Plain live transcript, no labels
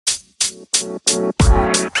What's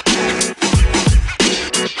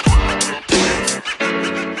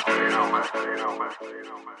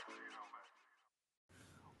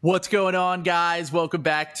going on, guys? Welcome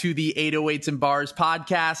back to the 808s and Bars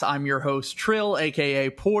podcast. I'm your host, Trill, aka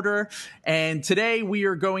Porter, and today we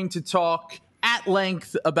are going to talk at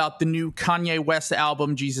length about the new Kanye West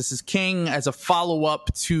album, Jesus is King, as a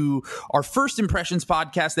follow-up to our First Impressions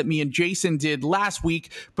podcast that me and Jason did last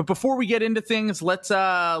week. But before we get into things,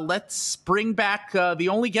 let's bring back the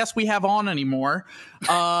only guest we have on anymore,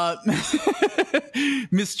 Mr.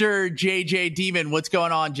 JJ Demon. What's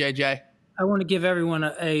going on, JJ? I want to give everyone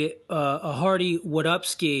a hearty what up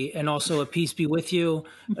ski, and also a peace be with you,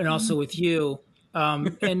 and also with you.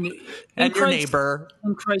 And your neighbor.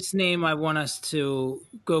 In Christ's name, I want us to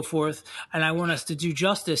go forth, and I want us to do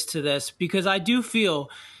justice to this, because I do feel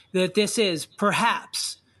that this is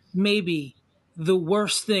perhaps, maybe, the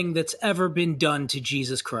worst thing that's ever been done to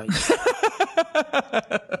Jesus Christ.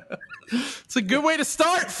 It's a good way to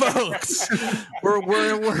start, folks. We're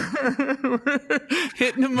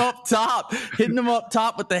hitting him up top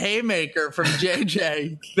with the haymaker from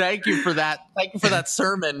JJ. Thank you for that. Thank you for that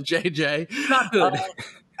sermon, JJ. Not good.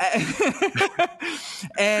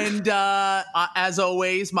 And as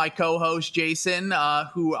always, my co-host Jason,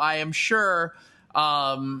 who I am sure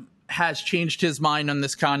has changed his mind on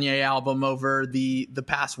this Kanye album over the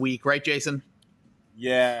past week, right, Jason?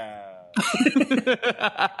 Yeah.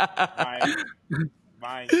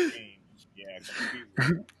 Mine changed. Yeah,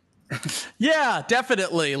 completely. Yeah,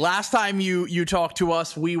 definitely. Last time you talked to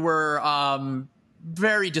us, we were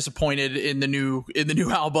very disappointed in the new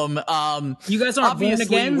album. You guys aren't born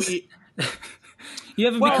again. You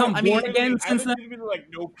haven't become born again since then.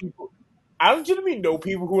 I legitimately know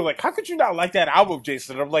people who are like, "How could you not like that album,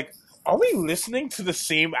 Jason?" And I'm like, are we listening to the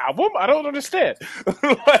same album? I don't understand.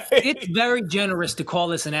 It's very generous to call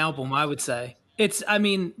this an album, I would say. It's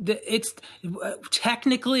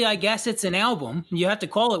technically, I guess it's an album. You have to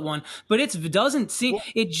call it one, but it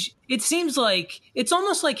seems like it's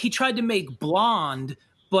almost like he tried to make Blonde,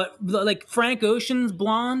 but like Frank Ocean's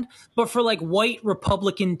Blonde, but for like white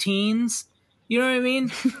Republican teens. You know what I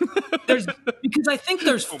mean? Because I think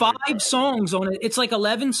there's 5 songs on it. It's like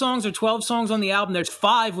 11 songs or 12 songs on the album. There's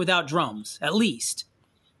 5 without drums, at least.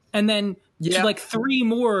 And then like 3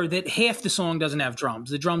 more that half the song doesn't have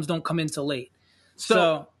drums. The drums don't come in till late.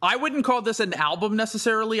 So I wouldn't call this an album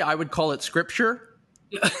necessarily. I would call it scripture.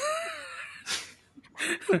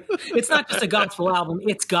 It's not just a gospel album.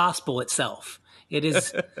 It's gospel itself. It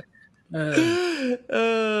is...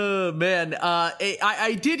 Oh man,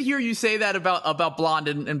 I did hear you say that about Blonde,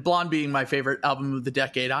 and Blonde being my favorite album of the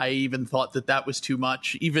decade. I even thought that was too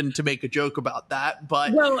much, even to make a joke about that.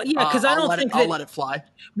 But because I'll let it fly.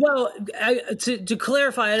 Well, to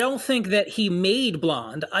clarify, I don't think that he made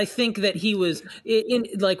Blonde. I think that he was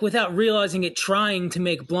without realizing it, trying to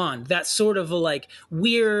make Blonde. That's sort of a like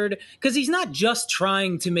weird, because he's not just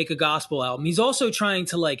trying to make a gospel album. He's also trying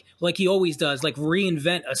to like he always does, like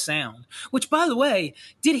reinvent a sound. Which, by the way,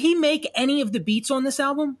 did he make any of the beats on this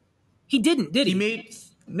album? He didn't, did he?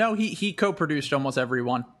 He co-produced almost every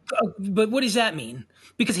one. But what does that mean?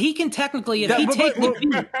 Because he can technically, if he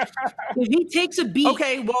takes a beat.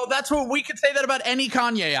 Okay, well, that's what we could say that about any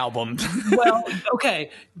Kanye album. Well, okay,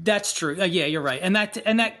 that's true. Yeah, you're right. And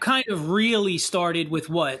that kind of really started with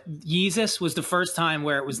what? Yeezus was the first time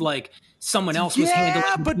where it was like someone else was handling.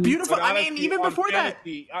 Yeah, but beautiful. But honestly, I mean, even before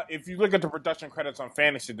Fantasy, if you look at the production credits on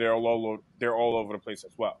Fantasy, they're all over the place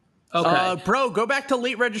as well. Okay. Bro, go back to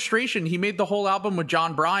Late Registration. He made the whole album with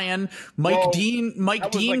John Bryan. Mike Dean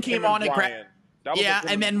came on at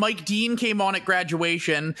and then Mike Dean came on at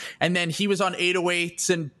Graduation, and then he was on 808s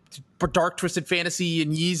and Dark Twisted Fantasy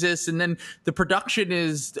and Yeezus, and then the production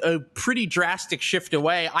is a pretty drastic shift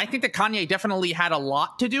away. I think that Kanye definitely had a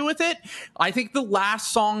lot to do with it. I think the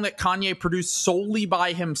last song that Kanye produced solely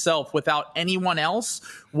by himself without anyone else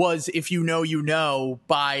was If You Know, You Know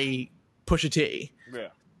by Pusha T. Yeah.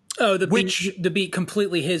 Oh, the beat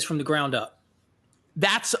completely his from the ground up.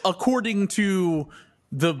 That's according to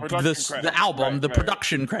the album,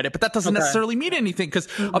 production credit, but that doesn't necessarily mean anything, because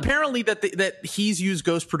apparently that he's used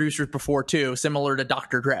ghost producers before too, similar to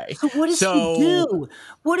Dr. Dre. So what does he do?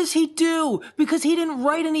 What does he do? Because he didn't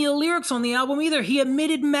write any of the lyrics on the album either. He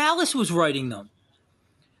admitted Malice was writing them.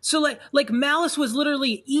 So like Malice was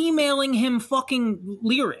literally emailing him fucking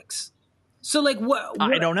lyrics. So like what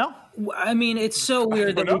I don't know. I mean, it's so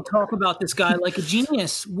weird that we talk about this guy like a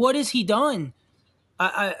genius. What has he done?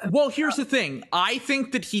 Well, here's the thing. I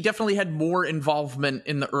think that he definitely had more involvement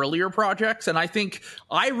in the earlier projects, and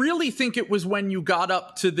I really think it was when you got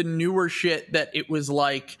up to the newer shit that it was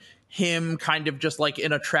like, him kind of just like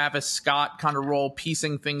in a Travis Scott kind of role,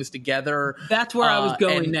 piecing things together. That's where I was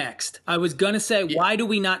going next. I was going to say, why do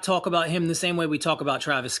we not talk about him the same way we talk about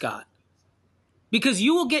Travis Scott? Because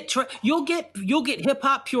you will get you'll get hip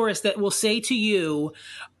hop purists that will say to you,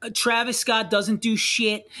 Travis Scott doesn't do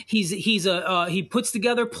shit. He puts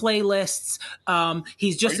together playlists.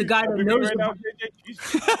 He's just a guy that knows.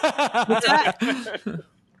 What's that?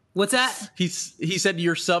 What's that? He said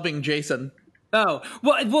you're subbing Jason. Oh,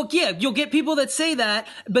 well, yeah, you'll get people that say that,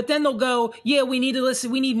 but then they'll go, yeah, we need to listen.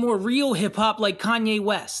 We need more real hip hop like Kanye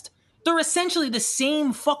West. They're essentially the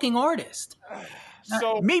same fucking artist.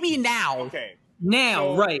 So maybe now. Okay.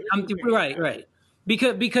 Now, so, right. Right.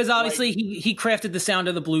 Because obviously he crafted the sound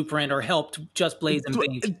of the Blueprint or helped Just Blaze and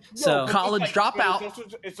Paint. So College Dropout.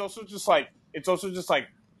 It's also just like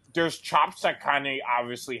there's chops that Kanye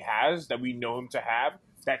obviously has that we know him to have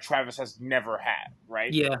that Travis has never had,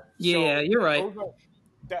 right? Yeah, you're right.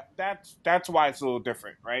 That's why it's a little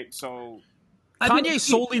different, right? So Kanye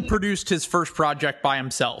solely produced his first project by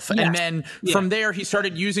himself, and then from there he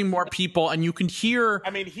started using more people, and you can hear.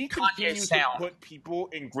 I mean, he continues to put people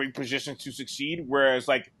in great positions to succeed, whereas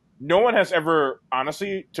like no one has ever,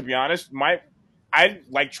 honestly, to be honest, I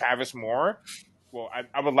like Travis more. Well,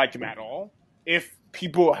 I would like him at all if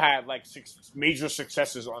people had like major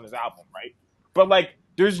successes on his album, right? But like,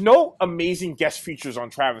 there's no amazing guest features on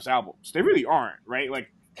Travis albums. They really aren't, right?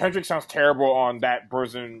 Like, Kendrick sounds terrible on that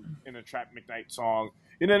Birds in a Trap McKnight song.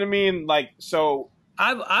 You know what I mean? Like, so...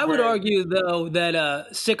 I would argue, though, that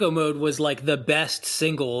Sicko Mode was, like, the best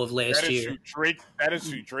single of last year. That is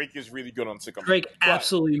true. Drake is really good on Sicko Mode. Drake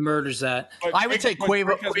absolutely murders that. I would say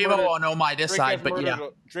Quavo on Oh My This Side, but yeah.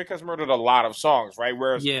 Drake has murdered a lot of songs, right?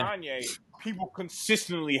 Whereas Kanye, people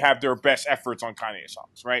consistently have their best efforts on Kanye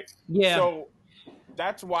songs, right? Yeah. So...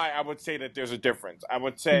 that's why I would say that there's a difference. I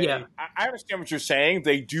would say I understand what you're saying.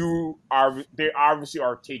 They obviously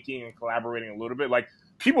are taking and collaborating a little bit. Like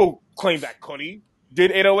people claim that Cudi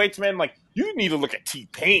did 808s, man. Like you need to look at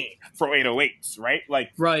T-Pain from 808s, right?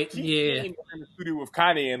 Like T-Pain was in the studio with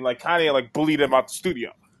Kanye, and like Kanye like bullied him out the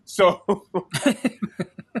studio. So,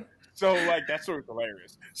 so like that's sort of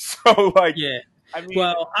hilarious. So like I mean,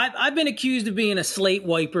 well, I've been accused of being a slate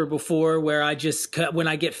wiper before, where I just when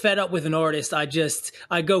I get fed up with an artist, I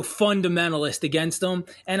go fundamentalist against them,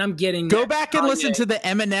 and I'm getting go back and listen to the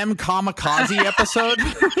Eminem Kamikaze episode.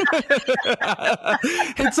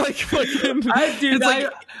 It's like fucking,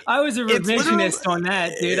 I was a revisionist on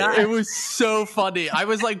that, dude. It was so funny. I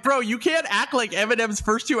was like, bro, you can't act like Eminem's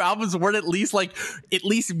first two albums weren't at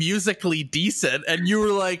least musically decent, and you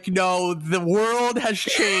were like, no, the world has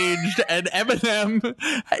changed, and Eminem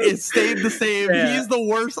it stayed the same. Yeah. He's the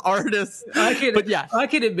worst artist. I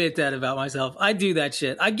can admit that about myself. I do that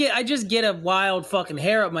shit. I just get a wild fucking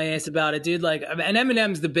hair up my ass about it, dude. Like, and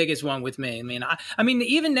Eminem's the biggest one with me. I mean,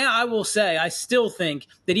 even now, I will say, I still think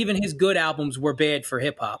that even his good albums were bad for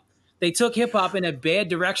hip hop. They took hip hop in a bad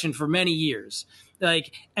direction for many years.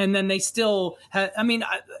 Like, and then they still have, I mean,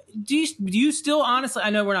 do you still honestly, I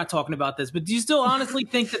know we're not talking about this, but do you still honestly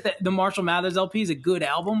think that the Marshall Mathers LP is a good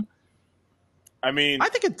album? I mean, I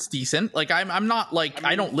think it's decent. Like, I'm not like,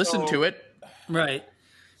 I don't listen to it. Right.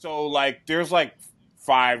 So like, there's like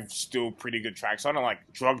 5 still pretty good tracks on it. Like,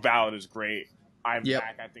 Drug Ballad is great. I'm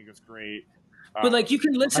Back, I think it's great. But like, you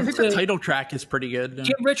can listen to the title track is pretty good.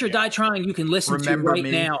 Get Rich or Die Trying. You can listen Remember to Me.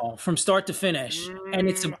 Now from start to finish, and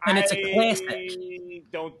it's a classic. I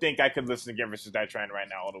don't think I could listen to Get Rich or Die Trying right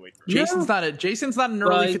now all the way through. Jason's not an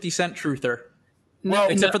early 50 Cent truther. Well,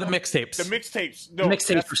 except for the mixtapes. The mixtapes. The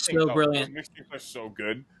mixtapes were so brilliant. The mixtapes are so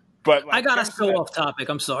good. But like, I got us so off topic.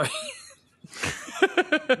 I'm sorry.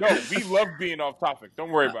 No, we love being off topic.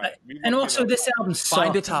 Don't worry about it. And also, this album sucked.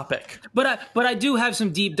 Find a topic. But I do have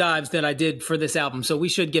some deep dives that I did for this album, so we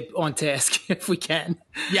should get on task if we can.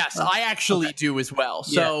 Yes, I actually do as well.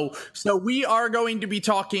 So we are going to be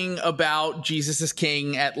talking about Jesus is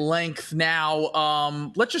King at length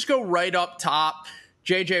now. Let's just go right up top.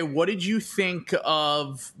 JJ, what did you think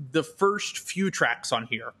of the first few tracks on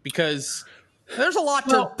here? Because there's a lot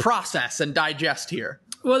to process and digest here.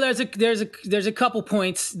 Well, there's a couple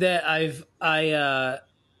points that I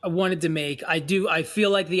wanted to make. I feel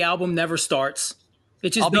like the album never starts.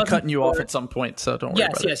 It just I'll be cutting you off at some point, so don't worry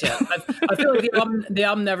about it. Yes. I feel like the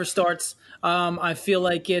album never starts. I feel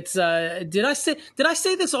like it's. Did I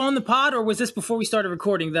say this on the pod, or was this before we started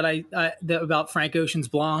recording that about Frank Ocean's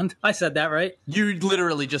Blonde? I said that, right? You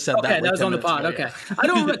literally just said that. Okay, that was on the pod. Okay, I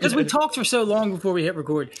don't because we talked for so long before we hit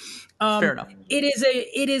record. Fair enough.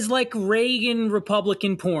 It is like Reagan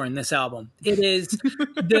Republican porn. This album. It is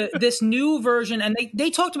this new version, and they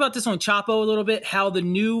talked about this on Chapo a little bit. How the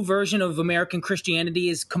new version of American Christianity Christianity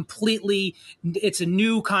is completely, it's a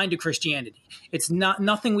new kind of Christianity. It's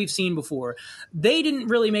nothing we've seen before. They didn't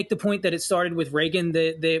really make the point that it started with Reagan,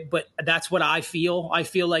 but that's what I feel. I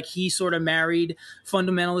feel like he sort of married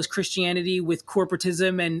fundamentalist Christianity with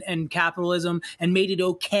corporatism and capitalism and made it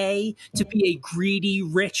okay to be a greedy,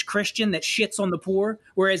 rich Christian that shits on the poor,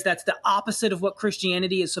 whereas that's the opposite of what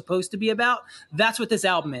Christianity is supposed to be about. That's what this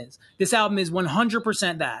album is. This album is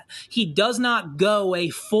 100% that. He does not go a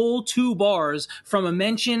full 2 bars from a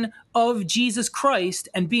mention of Jesus Christ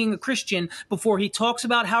and being a Christian before he talks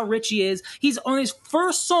about how rich he is. He's on his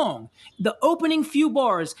first song, the opening few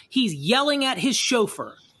bars, he's yelling at his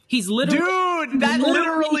chauffeur. He's literally, dude, that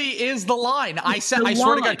literally is the line. I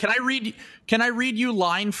swear to God, can I read you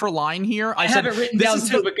line for line here? I have it written down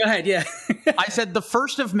too, but go ahead. Yeah. I said the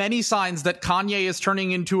first of many signs that Kanye is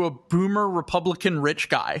turning into a boomer Republican rich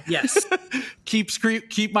guy. Yes.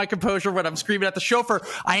 keep my composure when I'm screaming at the chauffeur.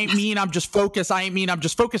 I ain't mean I'm just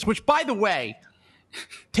focused. Which, by the way,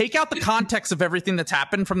 take out the context of everything that's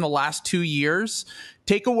happened from the last 2 years.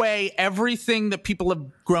 Take away everything that people have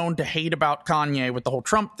grown to hate about Kanye with the whole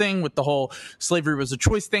Trump thing, with the whole slavery was a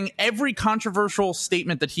choice thing, every controversial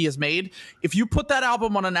statement that he has made. If you put that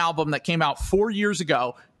album on an album that came out 4 years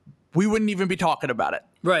ago, we wouldn't even be talking about it.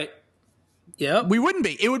 Right. Yeah. We wouldn't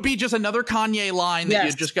be. It would be just another Kanye line that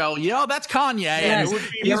you'd just go, yo, that's Kanye. Yes. And it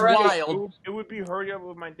would be, he's wild. It would be Hurry Up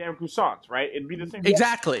With My Damn Croissants, right? It'd be the same.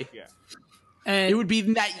 Exactly. Yeah. And it would be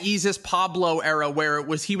in that Yeezus Pablo era where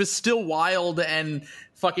he was still wild and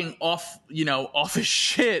fucking off his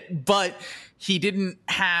shit, but he didn't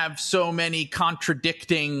have so many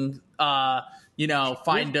contradicting,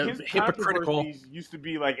 hypocritical. Used to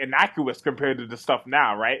be like innocuous compared to the stuff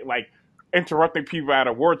now, right? Like interrupting people at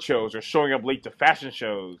award shows or showing up late to fashion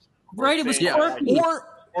shows. Right, it was quirky.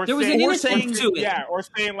 Or there was an innocence to it. Yeah, or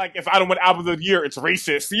saying like, if I don't win album of the year, it's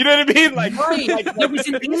racist. You know what I mean? Like, right. There was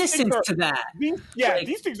an innocence to that.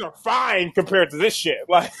 These things are fine compared to this shit.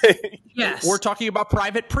 Like, yes, we're talking about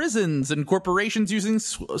private prisons and corporations using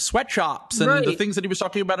sweatshops and the things that he was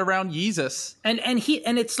talking about around Yeezus. And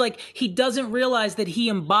it's like he doesn't realize that he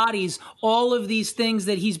embodies all of these things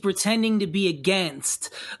that he's pretending to be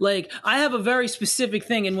against. Like, I have a very specific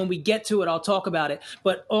thing, and when we get to it, I'll talk about it.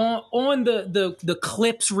 But on the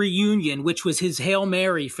clip reunion, which was his Hail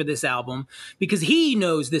Mary for this album, because he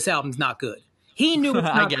knows this album's not good. He knew it's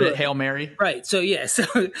not I get good. it, Hail Mary. Right. So yeah,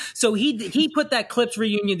 so he put that Clips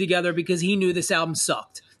reunion together because he knew this album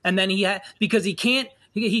sucked. And then he's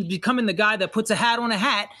becoming the guy that puts a hat on a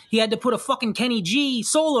hat. He had to put a fucking Kenny G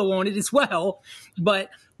solo on it as well.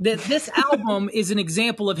 But this album is an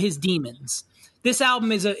example of his demons. This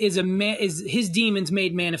album is his demons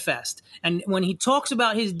made manifest. And when he talks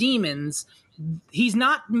about his demons, he's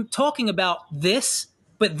not talking about this,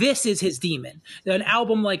 but this is his demon. An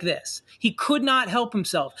album like this. He could not help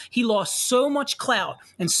himself. He lost so much clout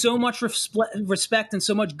and so much respect and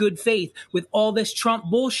so much good faith with all this Trump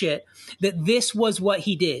bullshit that this was what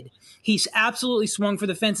he did. He's absolutely swung for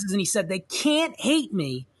the fences, and he said, they can't hate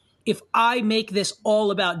me if I make this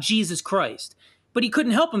all about Jesus Christ. But he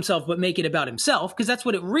couldn't help himself but make it about himself, because that's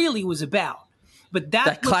what it really was about. But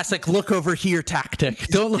that classic look over here tactic.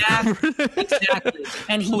 Don't look over exactly.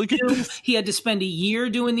 And he knew he had to spend a year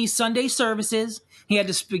doing these Sunday services. He had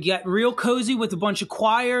to get real cozy with a bunch of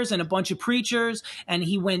choirs and a bunch of preachers. And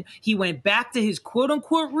he went back to his quote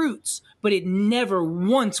unquote roots, but it never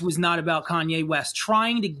once was not about Kanye West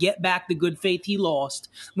trying to get back the good faith he lost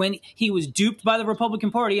when he was duped by the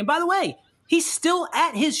Republican Party. And by the way, he's still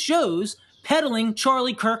at his shows peddling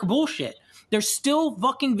Charlie Kirk bullshit. There's still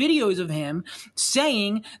fucking videos of him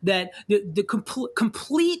saying that the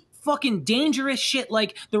complete fucking dangerous shit,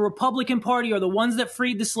 like the Republican Party are the ones that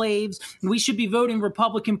freed the slaves. We should be voting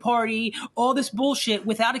Republican Party. All this bullshit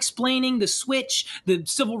without explaining the switch, the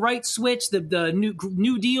civil rights switch, the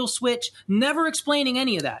New Deal switch. Never explaining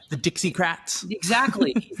any of that. The Dixiecrats.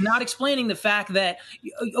 Exactly. He's not explaining the fact that,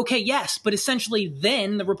 okay, yes, but essentially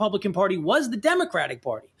then the Republican Party was the Democratic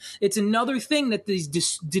Party. It's another thing that these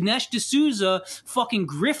Dinesh D'Souza fucking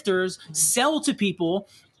grifters sell to people.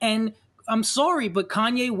 And I'm sorry, but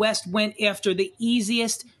Kanye West went after the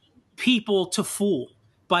easiest people to fool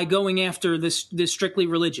by going after this strictly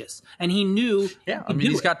religious. And he knew. Yeah, I mean,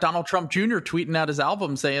 he's got Donald Trump Jr. tweeting out his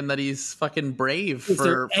album saying that he's fucking brave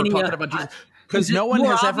for talking about Jesus. Because no one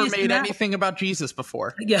has ever made anything about Jesus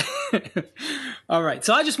before. Yeah. All right.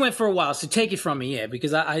 So I just went for a while. So take it from me. Yeah,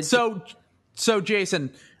 because So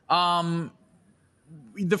Jason, the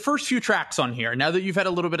first few tracks on here, now that you've had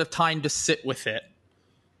a little bit of time to sit with it,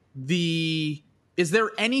 the is there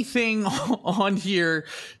anything on here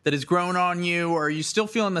that has grown on you, or are you still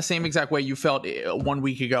feeling the same exact way you felt 1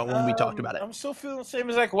 week ago when we talked about it? I'm still feeling the same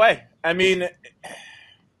exact way. I mean,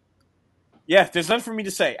 yeah, there's nothing for me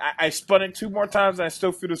to say. I spun it 2 more times and I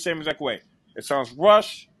still feel the same exact way. It sounds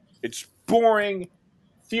rushed. It's boring.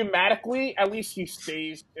 Thematically, at least he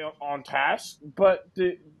stays on task, but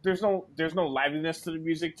there's no liveliness to the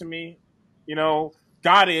music to me. You know,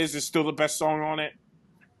 God is still the best song on it.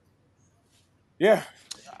 Yeah,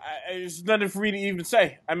 there's nothing for me to even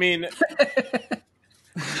say. I mean,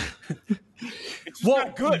 it's just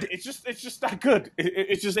not good. It's just not good.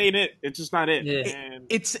 It just ain't it. It's just not it. Yeah. And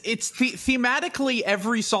thematically,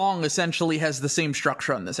 every song essentially has the same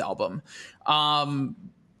structure on this album.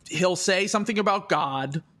 He'll say something about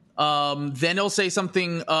God. Then he'll say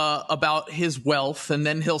something about his wealth, and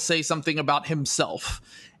then he'll say something about himself,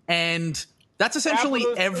 and that's essentially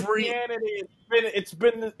every. It's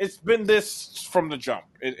been this from the jump.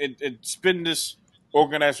 It's been this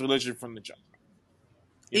organized religion from the jump.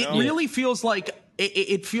 It really feels like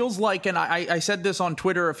it feels like, and I said this on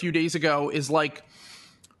Twitter a few days ago, is like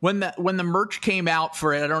when the merch came out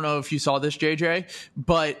for it. I don't know if you saw this, JJ,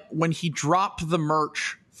 but when he dropped the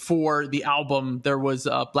merch for the album, there was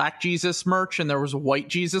a Black Jesus merch and there was a White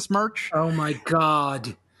Jesus merch. Oh my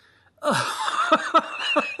God. I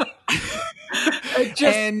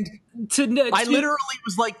literally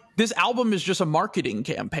was like, this album is just a marketing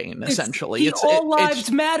campaign, essentially. All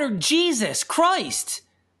lives matter, Jesus Christ.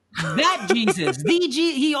 That Jesus.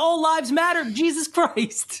 He all lives matter, Jesus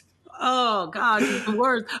Christ. Oh, God, he's the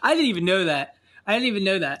worst. I didn't even know that.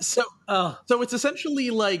 So it's essentially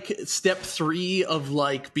like step 3 of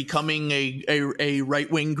like becoming a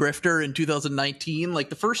right-wing grifter in 2019. Like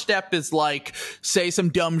the first step is like say some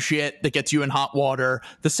dumb shit that gets you in hot water.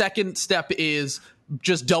 The second step is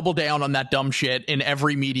just double down on that dumb shit in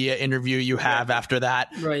every media interview you have after that.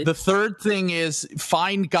 Right. The third thing is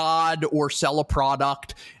find God or sell a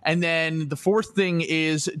product. And then the fourth thing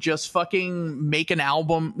is just fucking make an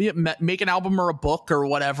album or a book or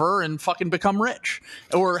whatever and fucking become rich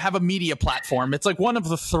or have a media platform. It's like one of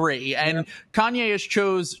the three. And Kanye has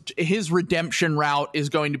chose his redemption route is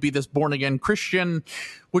going to be this born again Christian,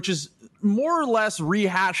 which is more or less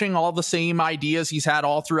rehashing all the same ideas he's had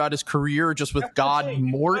all throughout his career, just with God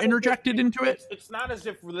more interjected into it. It's not as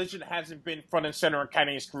if religion hasn't been front and center in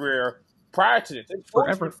Kanye's career prior to this. It's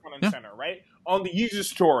always been front and center, right? On the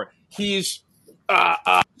Yeezus tour, he's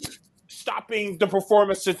stopping the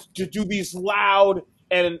performances to do these loud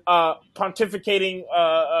and pontificating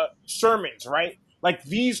sermons, right? Like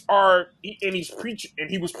these are, and he's preaching,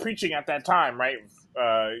 and he was preaching at that time, right?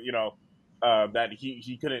 That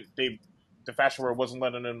he couldn't. The fashion world wasn't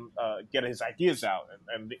letting him get his ideas out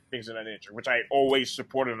and things of that nature, which I always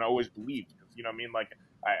supported and I always believed. You know what I mean? Like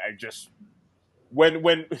I just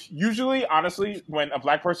when usually, honestly, when a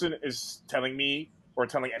black person is telling me or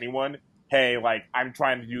telling anyone, hey, like I'm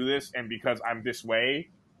trying to do this, and because I'm this way,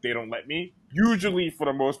 they don't let me. Usually, for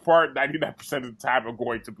the most part, 99% of the time, I'm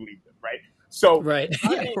going to believe them, right? So, right,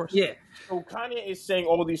 yeah, of course, yeah. So Kanye is saying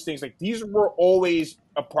all of these things. Like these were always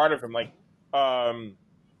a part of him. Like,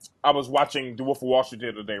 I was watching The Wolf of Wall Street the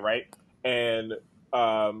other day, right? And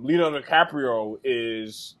Leonardo DiCaprio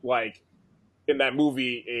is like in that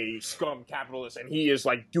movie a scum capitalist, and he is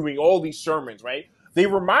like doing all these sermons, right? They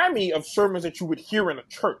remind me of sermons that you would hear in a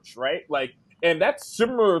church, right? Like, and that's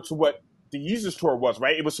similar to what the Yeezus tour was,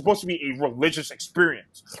 right? It was supposed to be a religious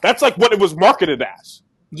experience. That's like what it was marketed as.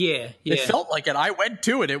 Yeah. It felt like it. I went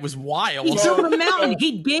to it. It was wild. He built a mountain.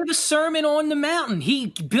 He gave a sermon on the mountain. He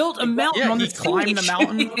built a mountain on the stage. He climbed the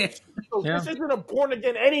mountain. This isn't a born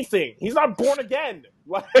again anything. He's not born again.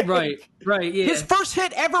 Like, right. Yeah. His first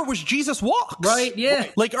hit ever was Jesus Walks. Right. Yeah.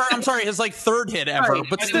 Like, or I'm sorry, his like third hit ever,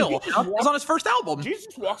 but still, it was on his first album.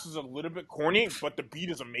 Jesus Walks is a little bit corny, but the beat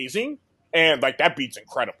is amazing, and like that beat's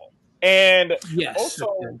incredible. And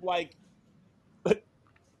also like.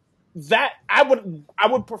 That I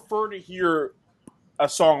would prefer to hear a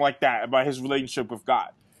song like that about his relationship with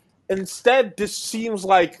God. Instead, this seems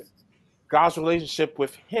like God's relationship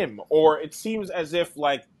with him, or it seems as if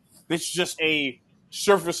like this is just a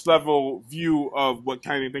surface level view of what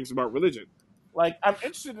Kanye thinks about religion. Like I'm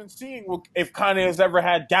interested in seeing if Kanye has ever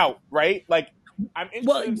had doubt, right? Like I'm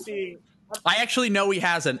interested in seeing. I actually know he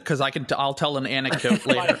hasn't because I'll tell an anecdote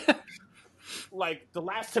later. Like the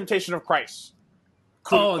Last Temptation of Christ.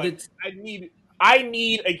 I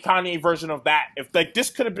need a Kanye version of that. If like this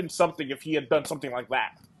could have been something if he had done something like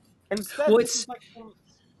that. Instead,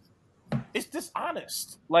 it's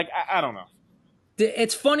dishonest. Like I don't know.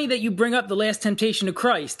 It's funny that you bring up The Last Temptation of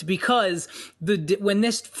Christ, because when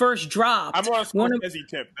this first dropped, I'm on a Scorsese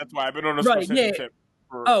tip. That's why I've been on a Scorsese tip.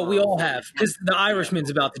 We all have, because The Irishman's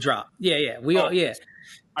about to drop. Yeah, we all.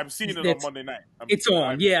 I've seen it on Monday night. It's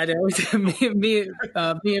on. Me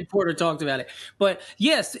and Porter talked about it. But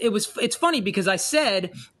yes, it's funny because I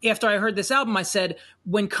said, after I heard this album, I said,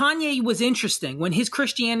 when Kanye was interesting, when his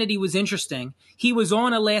Christianity was interesting, he was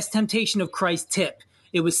on a Last Temptation of Christ tip.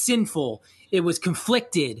 It was sinful. It was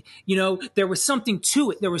conflicted. There was something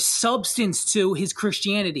to it. There was substance to his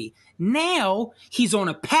Christianity. Now he's on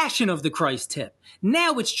a Passion of the Christ tip.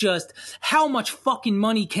 Now it's just, how much fucking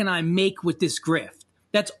money can I make with this grift?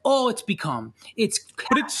 That's all it's become. It's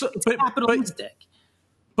capitalistic.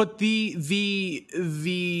 But the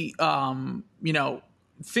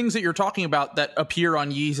things that you're talking about that appear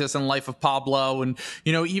on Yeezus and Life of Pablo, and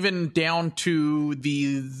even down to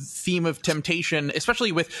the theme of temptation,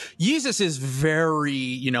 especially with Yeezus, is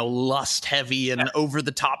very lust heavy and over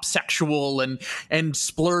the top sexual and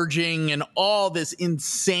splurging and all this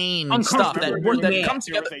insane stuff that comes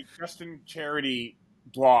together. There was a Justin Charity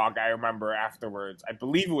blog I remember afterwards. I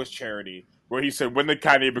believe it was Charity, where he said, "When did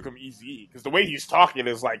Kanye become Eazy-E?" Because the way he's talking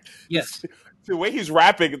is like, yes. The way he's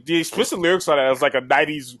rapping, the explicit lyrics on it is like a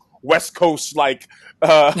 90s West Coast, like,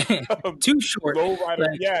 Too Short. Lowrider.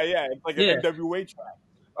 It's like an NWA track.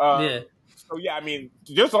 So, I mean,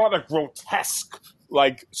 there's a lot of grotesque,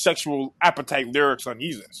 like, sexual appetite lyrics on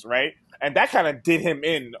Yeezus, right? And that kind of did him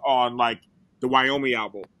in on, like, the Wyoming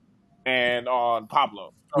album and on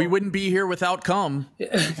Pablo. We wouldn't be here without Come.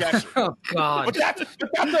 Exactly. Oh God! But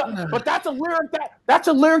that's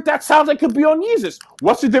a lyric that sounds like it could be on Yeezus.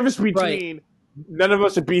 What's the difference between none of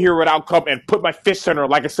us would be here without Come and put my fist in her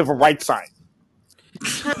like a civil rights sign?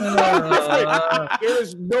 There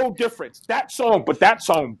is no difference. That song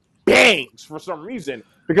bangs for some reason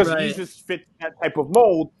because Yeezus fits that type of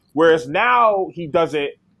mold. Whereas now he does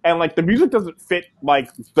it, and like the music doesn't fit like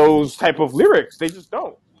those type of lyrics. They just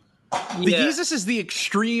don't. The Yeezus is the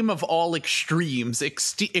extreme of all extremes.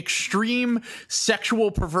 Extreme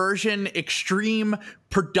sexual perversion, extreme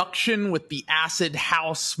production with the acid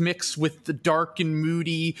house mixed with the dark and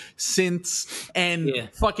moody synths, and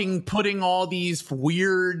fucking putting all these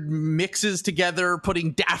weird mixes together,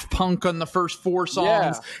 putting Daft Punk on the first 4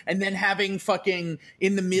 songs, and then having fucking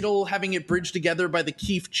in the middle, having it bridged together by the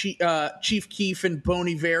Chief Keef and Bon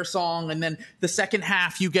Iver song, and then the second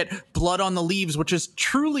half you get Blood on the Leaves, which is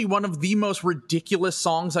truly one of the most ridiculous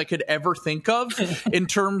songs I could ever think of in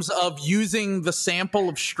terms of using the sample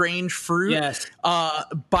of Strange Fruit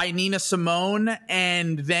by Nina Simone,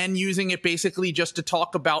 and then using it basically just to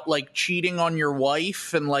talk about like cheating on your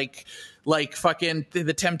wife and like fucking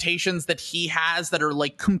the temptations that he has that are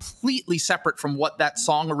like completely separate from what that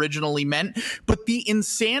song originally meant. But the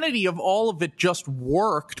insanity of all of it just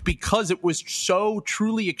worked because it was so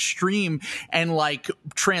truly extreme and like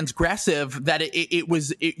transgressive that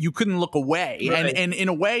you couldn't look away. Right. And in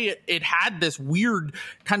a way it had this weird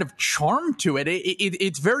kind of charm to it.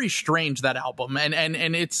 It's very strange, that album. And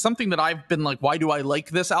it's something that I've been like, why do I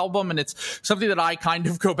like this album? And it's something that I kind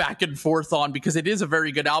of go back and forth on because it is a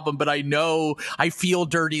very good album, but I know I feel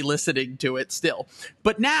dirty listening to it still.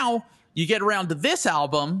 But now you get around to this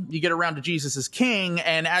album, you get around to Jesus is King,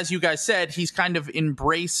 and as you guys said, he's kind of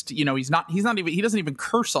embraced, he doesn't even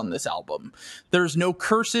curse on this album. There's no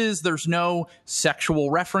curses, there's no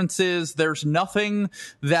sexual references, there's nothing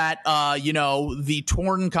that the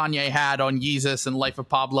torn Kanye had on Yeezus and Life of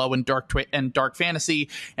Pablo and Dark Fantasy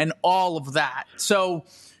and all of that. So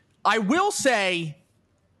I will say,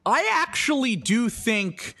 I actually do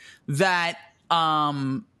think that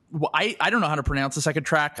I don't know how to pronounce the second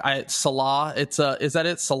track. Salah. Is that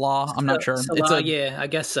it? Salah. I'm not sure. Salah, I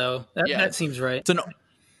guess so. That seems right. It's an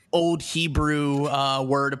old Hebrew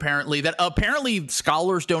word apparently that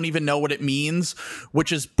scholars don't even know what it means,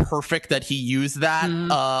 which is perfect that he used that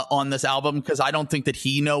on this album, because I don't think that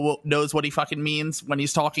he knows what he fucking means when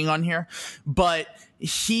he's talking on here. But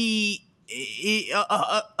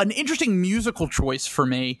an interesting musical choice for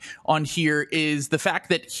me on here is the fact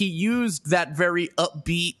that he used that very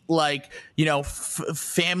upbeat,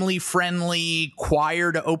 family friendly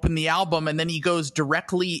choir to open the album, and then he goes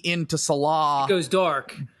directly into Salah. It goes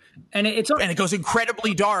dark, and it goes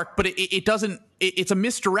incredibly dark, but it doesn't it's a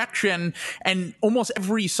misdirection, and almost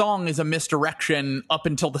every song is a misdirection up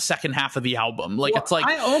until the second half of the album. Like, it's like,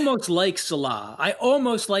 I almost like Salah. I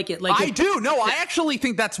almost like it. Like, I do. No, I actually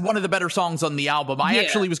think that's one of the better songs on the album. I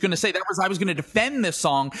actually was going to say I was going to defend this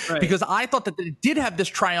song because I thought that it did have this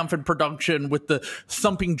triumphant production with the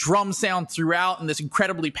thumping drum sound throughout and this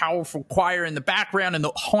incredibly powerful choir in the background and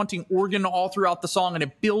the haunting organ all throughout the song, and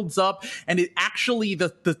it builds up, and it actually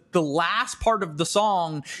the last part of the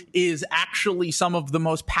song is actually some of the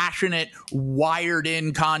most passionate, wired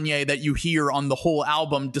in Kanye that you hear on the whole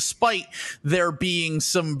album, despite there being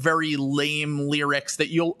some very lame lyrics that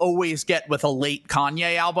you'll always get with a late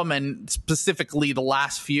Kanye album, and specifically the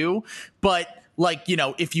last few. But like, you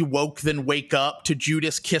know, if you woke, then wake up, to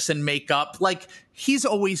Judas kiss and make up, like, he's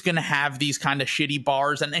always going to have these kind of shitty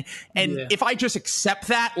bars. And if I just accept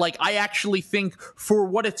that, like, I actually think for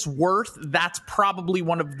what it's worth, that's probably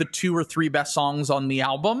one of the 2 or 3 best songs on the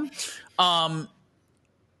album.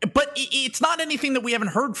 But it's not anything that we haven't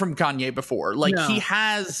heard from Kanye before. Like,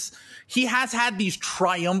 he has had these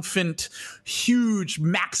triumphant, huge,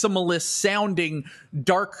 maximalist sounding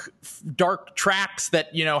dark tracks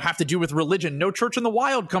that, you know, have to do with religion. No Church in the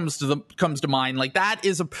Wild comes to mind. Like, that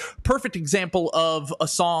is a perfect example of a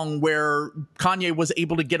song where Kanye was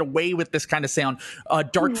able to get away with this kind of sound.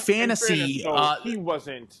 Dark Fantasy. He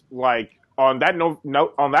wasn't like on that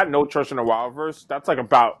No Church in the Wild verse. That's like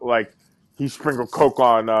about like he sprinkled coke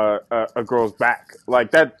on a girl's back. Like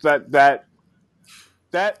that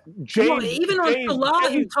Jay, even on Salah,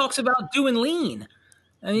 he talks about doing lean.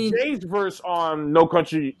 I mean, Jay's verse on No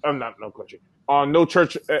Country, not No Country, on No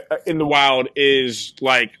Church in the Wild is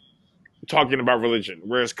like talking about religion,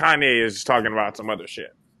 whereas Kanye is talking about some other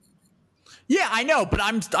shit. Yeah, I know, but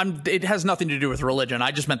it has nothing to do with religion.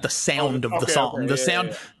 I just meant the sound of the song. The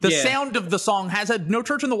sound of the song No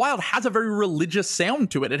Church in the Wild has a very religious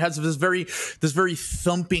sound to it. It has this very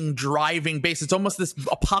thumping, driving bass. It's almost this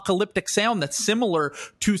apocalyptic sound that's similar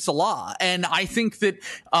to Salah. And I think that,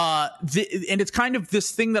 and it's kind of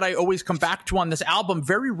this thing that I always come back to on this album.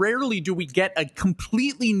 Very rarely do we get a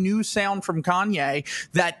completely new sound from Kanye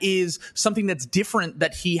that is something that's different,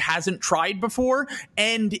 that he hasn't tried before.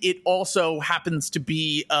 And it also happens to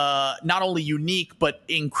be not only unique but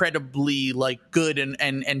incredibly like good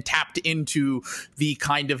and tapped into the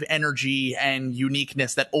kind of energy and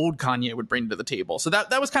uniqueness that old Kanye would bring to the table. So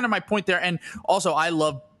that was kind of my point there. And also, I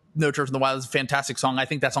love No Church in the Wild. It's a fantastic song. I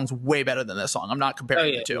think that song's way better than this song. I'm not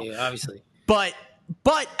comparing the two. Yeah, obviously.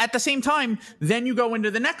 But at the same time, then you go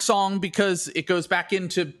into the next song because it goes back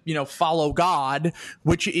into, you know, Follow God,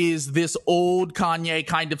 which is this old Kanye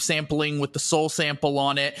kind of sampling with the soul sample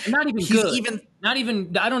on it. Not even good.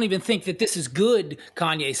 I don't even think that this is good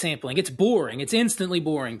Kanye sampling. It's boring. It's instantly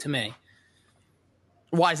boring to me.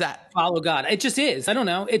 Why is that? Follow God. It just is. I don't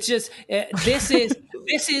know. It's just, this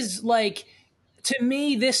is like, to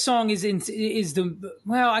me, this song is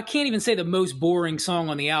I can't even say the most boring song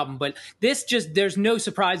on the album, but there's no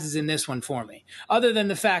surprises in this one for me, other than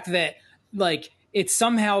the fact that like it's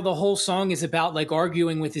somehow the whole song is about like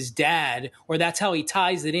arguing with his dad, or that's how he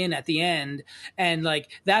ties it in at the end. And like,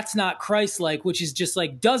 that's not Christ-like, which is just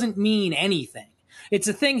like, doesn't mean anything. It's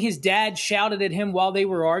a thing his dad shouted at him while they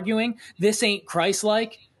were arguing. This ain't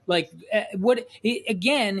Christ-like. Like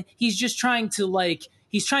he's just trying to like,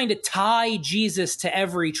 he's trying to tie Jesus to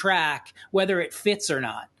every track, whether it fits or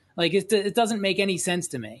not. Like, it doesn't make any sense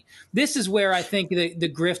to me. This is where I think the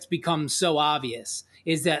grift becomes so obvious,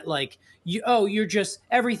 is that like, you're just,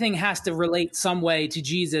 everything has to relate some way to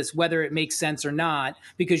Jesus, whether it makes sense or not,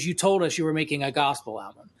 because you told us you were making a gospel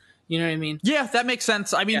album. You know what I mean? Yeah, that makes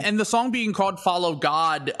sense. I mean, and the song being called Follow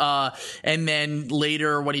God, and then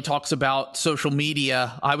later when he talks about social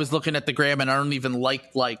media, I was looking at the gram and I don't even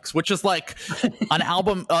like likes, which is like an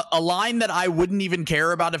album, a line that I wouldn't even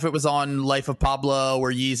care about if it was on Life of Pablo or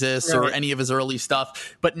Yeezus or any of his early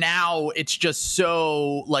stuff. But now it's just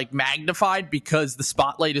so like magnified because the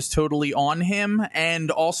spotlight is totally on him. And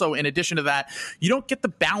also, in addition to that, you don't get the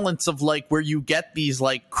balance of like where you get these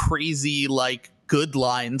like crazy, like, good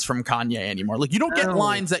lines from Kanye anymore. Like, you don't get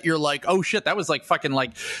lines that you're like, oh shit, that was like fucking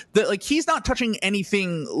like he's not touching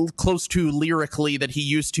anything close to lyrically that he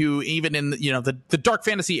used to, even in, you know, the Dark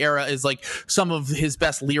Fantasy era is like some of his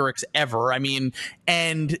best lyrics ever. I mean,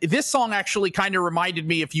 and this song actually kind of reminded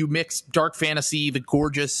me, if you mix Dark Fantasy, the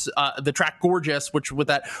track Gorgeous, which with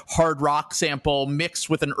that hard rock sample mixed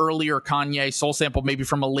with an earlier Kanye soul sample, maybe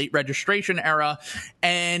from a late Registration era,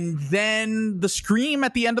 and then the scream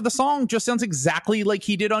at the end of the song just sounds exactly like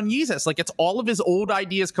he did on Yeezus. Like, it's all of his old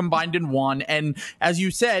ideas combined in one. And as you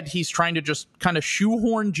said, he's trying to just kind of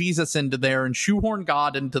shoehorn Jesus into there and shoehorn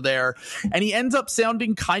God into there. And he ends up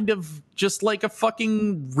sounding kind of just like a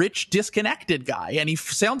fucking rich, disconnected guy. And he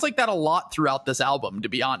sounds like that a lot throughout this album, to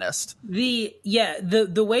be honest. The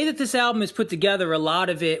way that this album is put together, a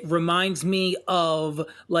lot of it reminds me of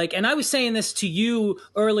like, and I was saying this to you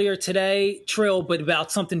earlier today, Trill, but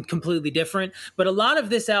about something completely different. But a lot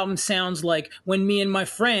of this album sounds like when me and my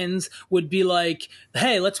friends would be like,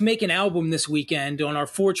 hey, let's make an album this weekend on our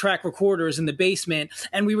 4-track recorders in the basement.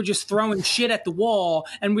 And we were just throwing shit at the wall.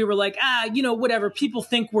 And we were like, whatever. People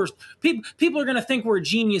are going to think we're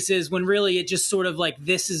geniuses when really it just sort of like,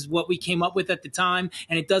 this is what we came up with at the time.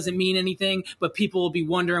 And it doesn't mean anything, but people will be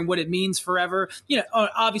wondering what it means forever.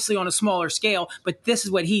 Obviously on a smaller scale, but this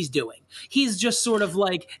is what he's doing. He's just sort of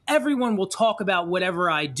like, everyone will talk about whatever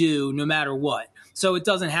I do, no matter what. So it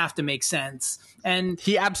doesn't have to make sense. And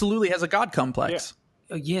he absolutely has a God complex.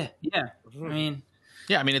 Yeah.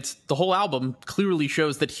 I mean, it's the whole album clearly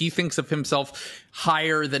shows that he thinks of himself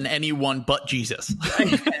higher than anyone but Jesus.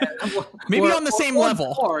 Maybe on the same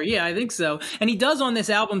level. Yeah, I think so. And he does on this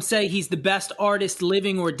album say he's the best artist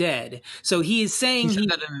living or dead. So he is saying he said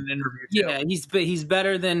that in an interview too. Yeah, he's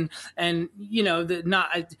better than, and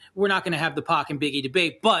we're not going to have the Pac and Biggie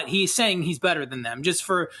debate, but he's saying he's better than them. Just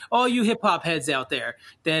for all you hip hop heads out there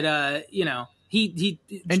that he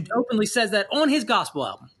openly says that on his gospel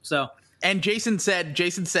album. So. And Jason said,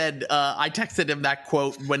 I texted him that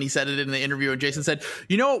quote when he said it in the interview, and Jason said,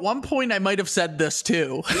 at one point I might have said this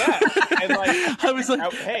too. Yeah. And I was like,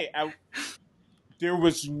 there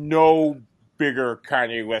was no bigger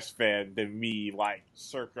Kanye West fan than me,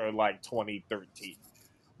 circa 2013,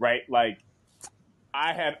 right?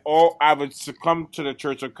 I would succumb to the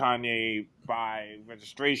Church of Kanye by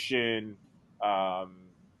registration.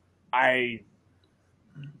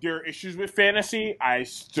 There are issues with fantasy. I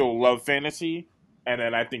still love fantasy. And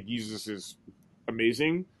then I think Jesus is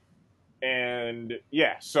amazing. And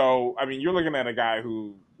yeah, so, I mean, you're looking at a guy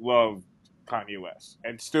who loved Kanye West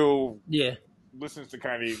and still listens to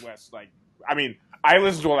Kanye West. I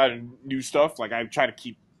listen to a lot of new stuff. I try to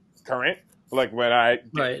keep current. When I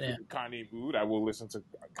get Kanye mood, I will listen to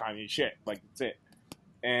Kanye shit. That's it.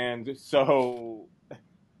 And so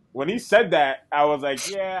when he said that, I was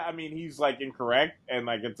like, yeah, I mean, he's incorrect and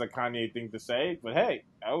it's a Kanye thing to say, but hey,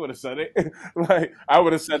 I would have said it. I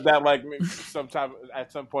would have said that sometime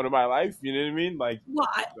at some point in my life. You know what I mean?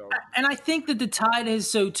 And I think that the tide has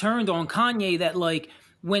so turned on Kanye that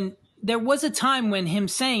when there was a time when him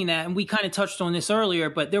saying that, and we kind of touched on this earlier,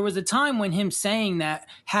 but there was a time when him saying that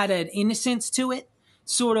had an innocence to it,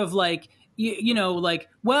 sort of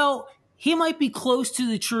well, he might be close to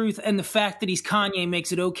the truth, and the fact that he's Kanye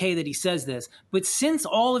makes it okay that he says this. But since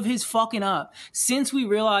all of his fucking up, since we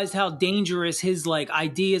realized how dangerous his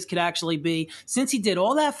ideas could actually be, since he did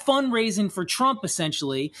all that fundraising for Trump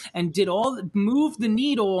essentially, and moved the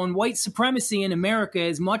needle on white supremacy in America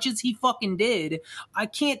as much as he fucking did, I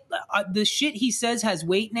can't. The shit he says has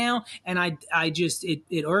weight now, and I just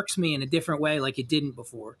it irks me in a different way like it didn't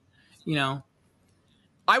before,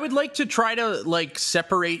 I would like to try to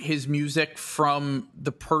separate his music from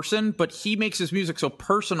the person, but he makes his music so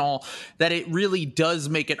personal that it really does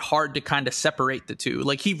make it hard to kind of separate the two.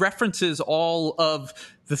 He references all of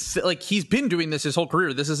he's been doing this his whole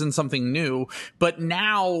career. This isn't something new. But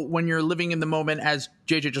now when you're living in the moment, as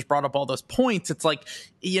JJ just brought up all those points, it's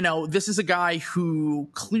this is a guy who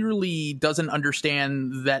clearly doesn't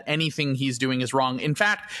understand that anything he's doing is wrong. In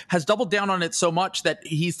fact, has doubled down on it so much that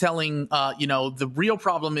he's telling, the real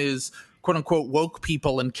problem is quote unquote woke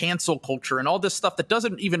people and cancel culture and all this stuff that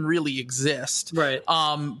doesn't even really exist. Right.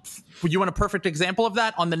 You want a perfect example of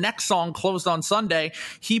that? On the next song, Closed on Sunday,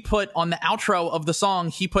 he put on the outro of the song,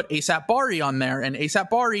 he put A$AP Bari on there, and A$AP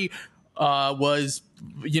Bari was,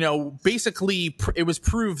 basically it was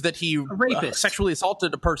proved that he sexually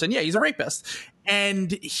assaulted a person. Yeah, he's a rapist.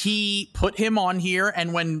 And he put him on here.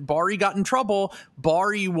 And when Bari got in trouble,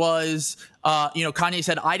 Bari was, Kanye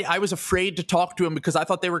said, I was afraid to talk to him because I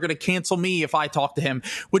thought they were going to cancel me if I talked to him.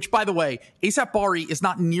 Which, by the way, A$AP Bari is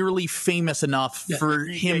not nearly famous enough for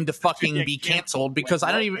him to fucking be canceled because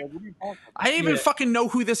I don't even fucking know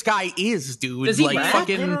who this guy is, dude. Does he rap?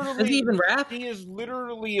 Does he even rap? He is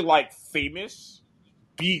literally famous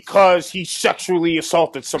because he sexually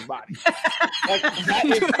assaulted somebody.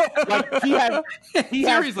 He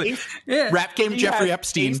seriously, rap game Jeffrey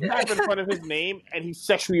Epstein. He's in front of his name, and he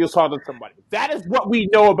sexually assaulted somebody. That is what we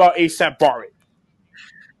know about A$AP Bari.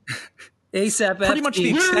 A$AP pretty much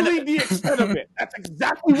the extent of it. That's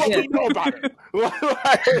exactly what we know about it.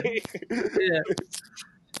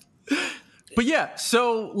 But yeah,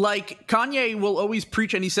 so like Kanye will always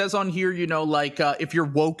preach, and he says on here, you know, like if you're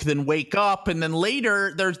woke, then wake up. And then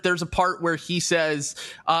later, there's a part where he says,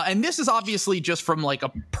 and this is obviously just from like a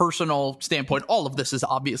personal standpoint. All of this is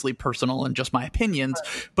obviously personal and just my opinions.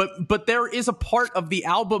 But there is a part of the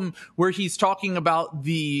album where he's talking about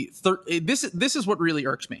this is what really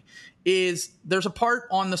irks me. Is there's a part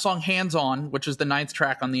on the song "Hands On," which is the 9th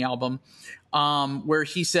track on the album, where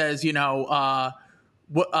he says, you know.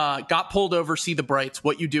 Got pulled over, see the brights.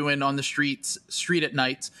 What you doing on the street at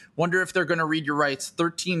nights? Wonder if they're going to read your rights.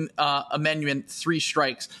 13th Amendment, 3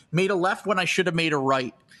 strikes. Made a left when I should have made a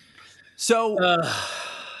right. So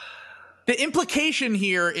the implication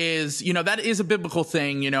here is, you know, that is a biblical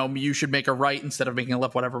thing. You know, you should make a right instead of making a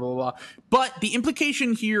left, whatever, blah, blah, blah. But the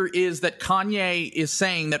implication here is that Kanye is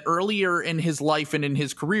saying that earlier in his life and in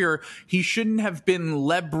his career, he shouldn't have been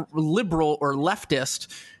liberal or leftist.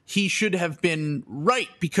 He should have been right,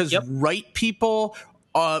 because right people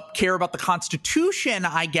care about the Constitution,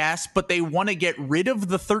 I guess, but they want to get rid of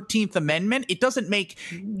the 13th Amendment. It doesn't make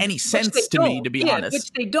any sense to me, to be honest.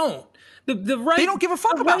 Which they don't. The right, they don't give a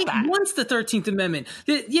fuck about that. Wants the 13th Amendment.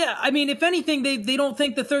 I mean, if anything, they don't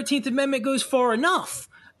think the 13th Amendment goes far enough.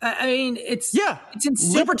 I mean, it's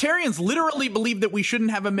insane. Libertarians literally believe that we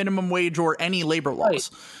shouldn't have a minimum wage or any labor laws.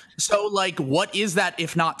 Right. So, like, what is that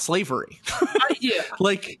if not slavery?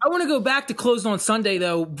 Like, I want to go back to Closed on Sunday,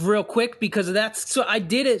 though, real quick, because that's so I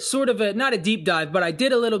did it sort of not a deep dive, but I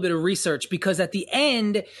did a little bit of research, because at the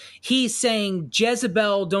end, he's saying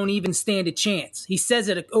Jezebel don't even stand a chance. He says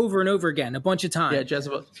it over and over again a bunch of times. Yeah,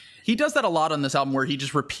 Jezebel. He does that a lot on this album, where he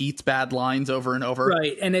just repeats bad lines over and over.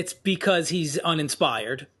 Right, and it's because he's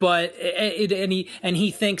uninspired. But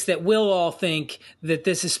he thinks that we'll all think that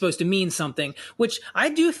this is supposed to mean something, which I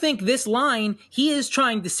do think this line, he is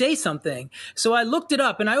trying to say something. So I looked it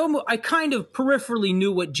up, and I kind of peripherally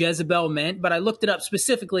knew what Jezebel meant, but I looked it up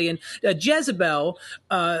specifically, and Jezebel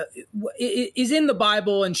is in the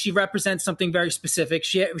Bible, and she represents something very specific.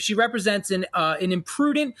 She represents an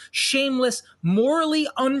imprudent, shameless, morally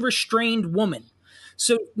unrestrained woman.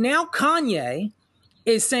 So now Kanye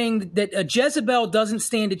is saying that a Jezebel doesn't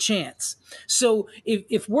stand a chance. So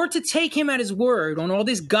if we're to take him at his word on all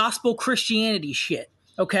this gospel Christianity shit,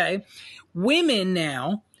 okay, women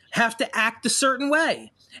now have to act a certain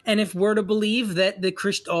way. And if we're to believe that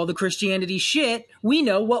all the Christianity shit, we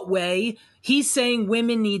know what way he's saying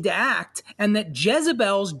women need to act, and that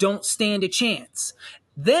Jezebels don't stand a chance.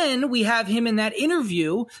 Then we have him in that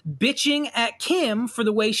interview bitching at Kim for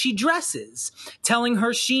the way she dresses, telling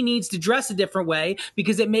her she needs to dress a different way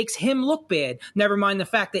because it makes him look bad. Never mind the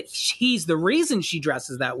fact that he's the reason she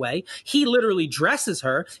dresses that way. He literally dresses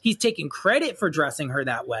her. He's taking credit for dressing her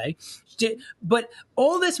that way. But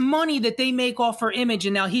all this money that they make off her image,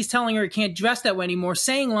 and now he's telling her he can't dress that way anymore,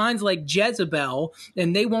 saying lines like Jezebel,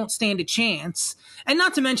 and they won't stand a chance. And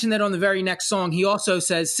not to mention that on the very next song, he also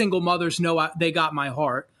says, single mothers know they got my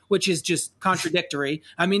heart, which is just contradictory.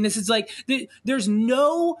 I mean, this is like, there's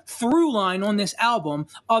no through line on this album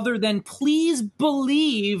other than please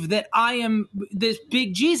believe that I am this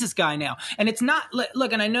big Jesus guy now. And it's not,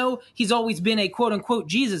 look, and I know he's always been a quote unquote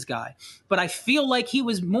Jesus guy, but I feel like he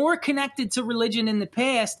was more connected to religion in the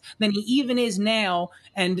past than he even is now.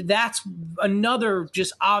 And that's another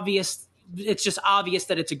just obvious, it's just obvious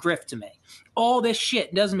that it's a grift to me. All this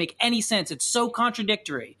shit doesn't make any sense. It's so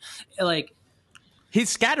contradictory. Like, he's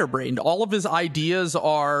scatterbrained. All of his ideas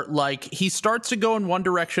are like, he starts to go in one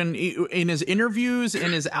direction in his interviews,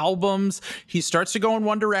 in his albums. He starts to go in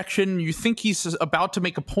one direction. You think he's about to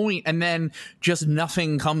make a point, and then just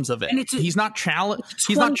nothing comes of it. He's not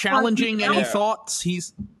challenging any thoughts.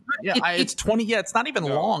 It's 20. Yeah, it's not even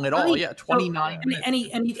long at all. Yeah, 29. And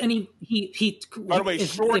he. By the way,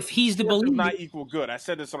 short. If he's the believer, does not equal good. I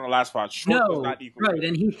said this on the last part. Short does not equal right, good.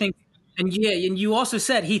 And he thinks. And and you also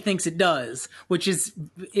said he thinks it does, which is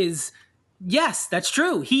yes, that's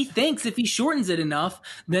true. He thinks if he shortens it enough,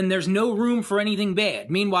 then there's no room for anything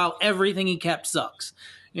bad. Meanwhile, everything he kept sucks.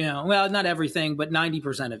 You know, well, not everything, but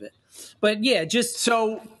 90% of it. But yeah, just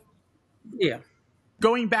so yeah.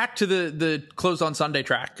 Going back to the Closed on Sunday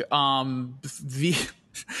track,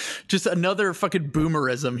 just another fucking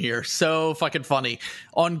boomerism here. So fucking funny.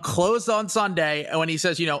 On Closed on Sunday, when he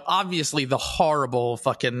says, you know, obviously the horrible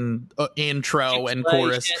fucking intro and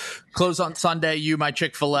chorus. Shit. Closed on Sunday, you my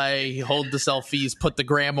Chick-fil-A, hold the selfies, put the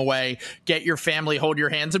gram away, get your family, hold your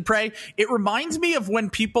hands and pray. It reminds me of when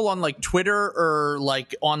people on like Twitter or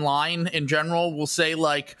like online in general will say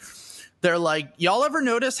like, they're like, y'all ever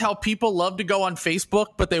notice how people love to go on Facebook,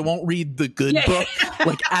 but they won't read the good book,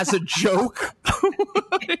 like as a joke?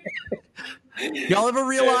 Y'all ever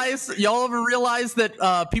realize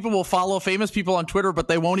that people will follow famous people on Twitter, but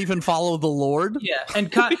they won't even follow the Lord? Yeah,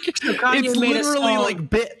 and so Kanye it's made literally a song, like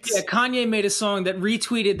bits. Yeah, Kanye made a song that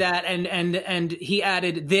retweeted that, and he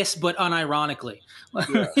added this, but unironically.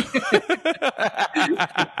 Yeah.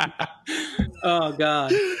 Oh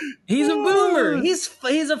God, he's a boomer.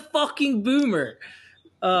 He's a fucking boomer.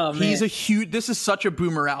 Oh, man. He's a huge. This is such a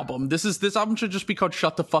boomer album. This album should just be called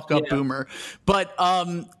 "Shut the Fuck Up, Boomer." But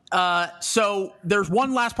so there's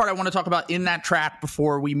one last part I want to talk about in that track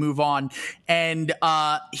before we move on. And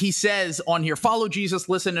he says on here, "Follow Jesus,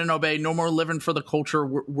 listen and obey. No more living for the culture.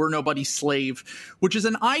 We're nobody's slave," which is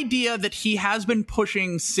an idea that he has been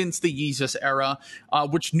pushing since the Yeezus era.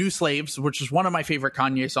 Which New Slaves, which is one of my favorite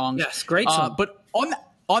Kanye songs. Yes, great song. But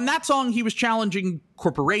on that song, he was challenging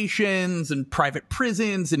corporations and private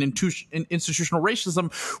prisons and institutional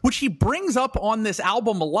racism, which he brings up on this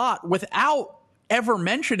album a lot without ever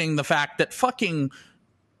mentioning the fact that fucking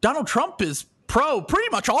Donald Trump is pro pretty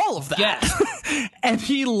much all of that. Yes. And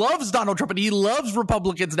he loves Donald Trump and he loves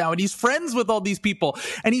Republicans now and he's friends with all these people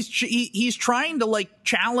and he's trying to like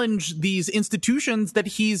challenge these institutions that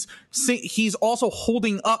he's also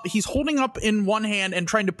holding up. He's holding up in one hand and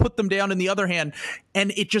trying to put them down in the other hand,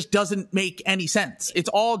 and it just doesn't make any sense. It's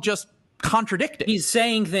all just contradicting. He's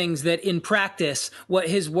saying things that in practice, what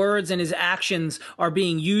his words and his actions are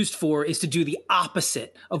being used for is to do the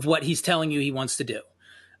opposite of what he's telling you he wants to do.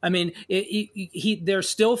 I mean, they're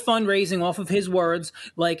still fundraising off of his words.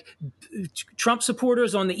 Like Trump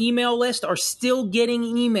supporters on the email list are still getting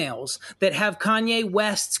emails that have Kanye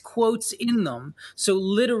West's quotes in them. So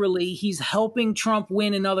literally, he's helping Trump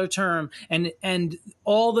win another term, and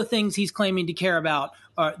all the things he's claiming to care about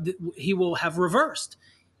he will have reversed.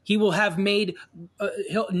 He will have made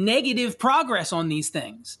negative progress on these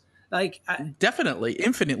things. Like definitely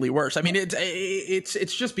infinitely worse. I mean,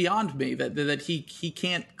 it's just beyond me that he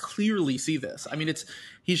can't clearly see this. I mean,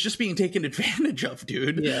 he's just being taken advantage of,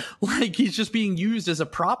 dude. Yeah. Like he's just being used as a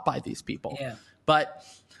prop by these people. Yeah. But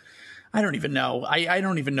I don't even know. I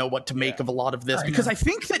don't even know what to make of a lot of this because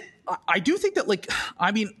I do think that like,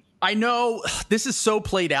 I mean, I know this is so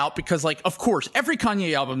played out because like, of course, every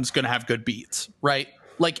Kanye album is going to have good beats, right?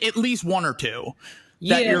 Like at least one or two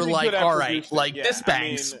that you're like, all right, like this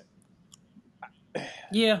bangs.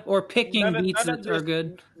 Yeah, or picking beats that are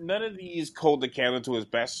good. None of these hold the candle to his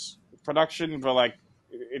best production, but like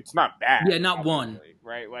it's not bad. Yeah, not one.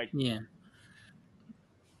 Right? Like yeah.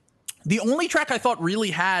 The only track I thought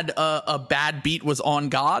really had a bad beat was On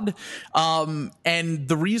God, and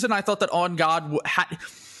the reason I thought that On God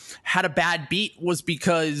had a bad beat was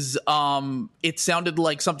because it sounded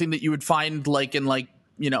like something that you would find like in like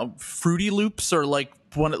Fruity Loops or like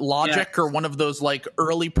Logic or one of those like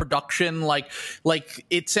early production like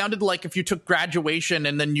it sounded like if you took Graduation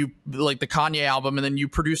and then you like the Kanye album and then you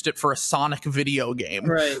produced it for a Sonic video game.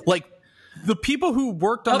 Right. Like the people who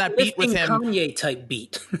worked on that beat with him, Kanye type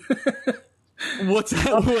beat. What's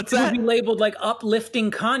that? It would be labeled like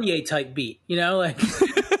uplifting Kanye type beat, like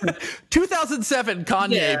 2007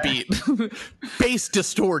 Kanye beat, bass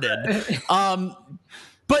distorted.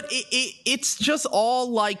 But it's just all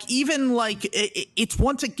like, even like it's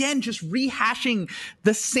once again just rehashing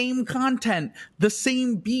the same content, the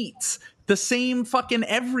same beats, the same fucking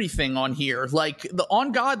everything on here. Like the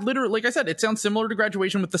On God, literally, like I said, it sounds similar to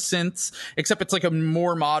Graduation with the synths, except it's like a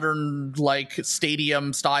more modern, like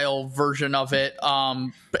stadium style version of it.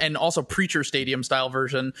 And also Preacher stadium style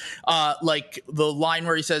version. Like the line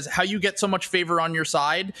where he says, "How you get so much favor on your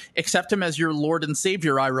side? Accept him as your Lord and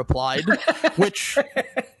Savior," I replied, which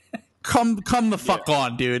come the fuck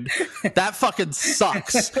on, dude. That fucking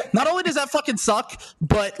sucks. Not only does that fucking suck,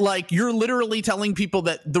 but like you're literally telling people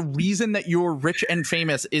that the reason that you're rich and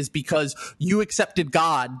famous is because you accepted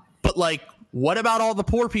God. But like, what about all the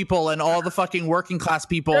poor people and all the fucking working class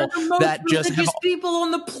people that just have people on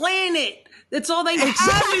the planet? That's all they have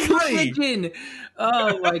is religion.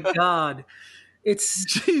 Oh my God. It's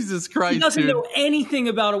Jesus Christ. He doesn't know anything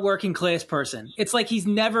about a working class person. It's like he's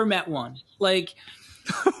never met one. Like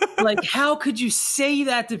how could you say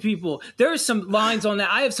that to people? There's some lines on that.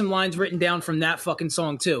 I have some lines written down from that fucking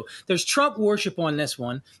song too. There's Trump worship on this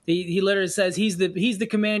one. He literally says he's the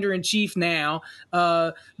commander in chief now.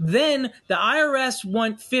 Then the IRS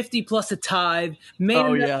want 50 plus a tithe.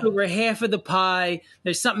 Made over half of the pie.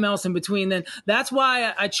 There's something else in between. Then that's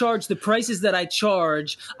why I charge the prices that I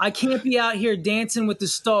charge. I can't be out here dancing with the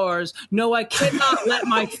stars. No, I cannot let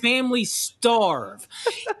my family starve.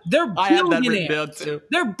 They're billionaires.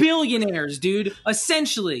 They're billionaires, dude.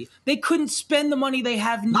 Essentially, they couldn't spend the money they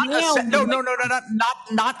have now.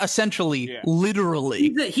 Not essentially. Yeah.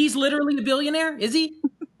 Literally, he's literally a billionaire. Is he?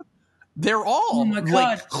 They're all oh my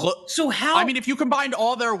God. So how? I mean, if you combined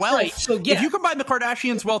all their wealth, right, so yeah. if you combine the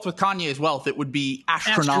Kardashians' wealth with Kanye's wealth, it would be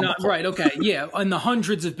astronomical. Right? Okay, yeah, in the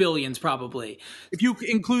hundreds of billions probably. If you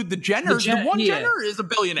include the Jenners, the one Jenner is a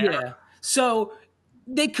billionaire. Yeah. So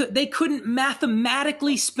they couldn't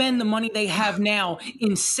mathematically spend the money they have now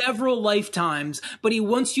in several lifetimes, but he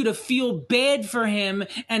wants you to feel bad for him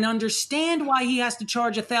and understand why he has to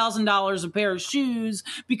charge $1,000 a pair of shoes,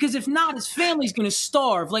 because if not, his family's going to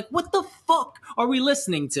starve. Like, what the fuck are we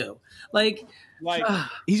listening to? Like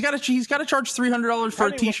he's got to charge $300 for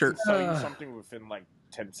a t-shirt. Sell you something within like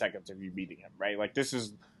 10 seconds of you meeting him, right? Like, this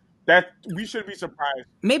is that we should be surprised.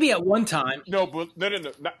 Maybe at one time. No, but no.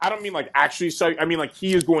 I don't mean like actually sell. I mean like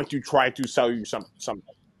he is going to try to sell you something.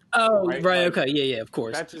 Oh, right. Like, okay. Yeah. Of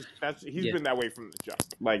course. He's been that way from the jump.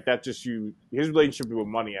 Like that's just you. His relationship with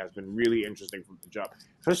money has been really interesting from the jump.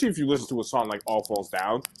 Especially if you listen to a song like "All Falls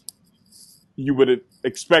Down," you would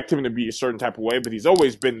expect him to be a certain type of way, but he's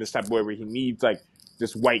always been this type of way where he needs like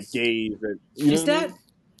this white gaze. Is that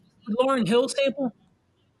Lauryn Hill sample?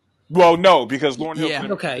 Well, no, because Lauryn Hill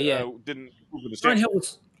didn't approve of the Lauryn Hill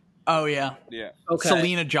was. Oh yeah. Okay.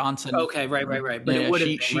 Selena Johnson. Okay, right. But it would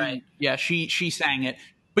have been right. Yeah, she sang it.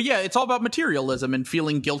 But yeah, it's all about materialism and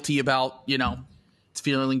feeling guilty about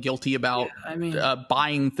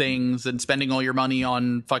buying things and spending all your money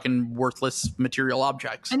on fucking worthless material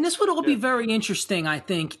objects. And this would all be very interesting, I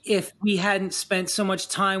think, if we hadn't spent so much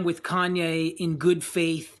time with Kanye in good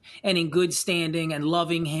faith and in good standing and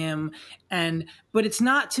loving him. But it's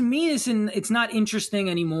not, to me, it's not interesting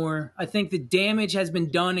anymore. I think the damage has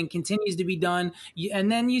been done and continues to be done.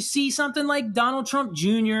 And then you see something like Donald Trump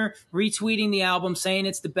Jr. retweeting the album, saying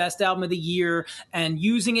it's the best album of the year and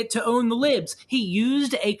using it to own the libs. He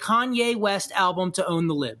used a Kanye West album to own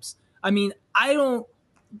the libs. I mean,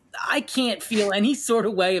 I can't feel any sort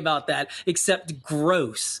of way about that except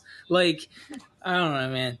gross. Like, I don't know,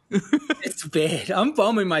 man. It's bad. I'm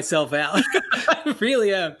bumming myself out. I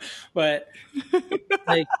really am. But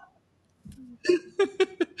like,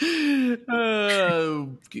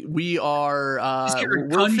 we are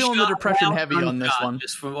we're feeling the depression heavy on this one.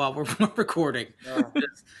 Just for while we're recording.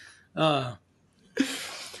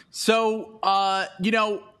 So,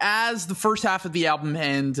 as the first half of the album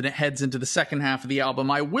ends and it heads into the second half of the album,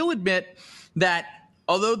 I will admit that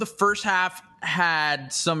although the first half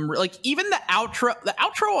had some, like, even the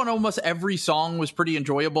outro on almost every song was pretty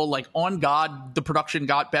enjoyable. Like On God, the production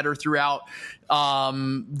got better throughout.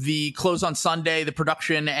 The Close on Sunday, the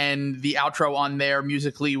production and the outro on there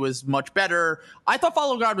musically was much better. I thought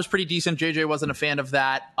Follow God was pretty decent. JJ wasn't a fan of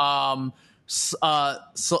that.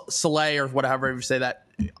 Soleil or whatever you say that.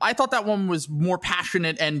 I thought that one was more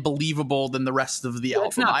passionate and believable than the rest of the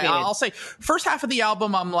album. I'll say first half of the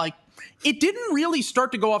album, I'm like, it didn't really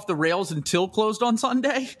start to go off the rails until Closed on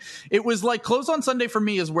Sunday. It was like Closed on Sunday for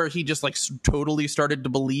me is where he just like totally started to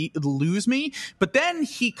lose me. But then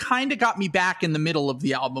he kind of got me back in the middle of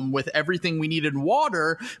the album with Everything We Need in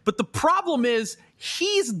Water. But the problem is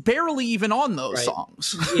he's barely even on those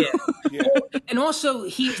songs. Yeah. And also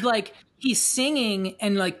he's singing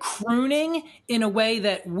and like crooning in a way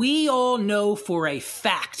that we all know for a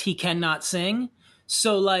fact he cannot sing.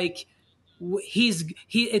 So like,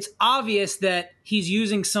 it's obvious that he's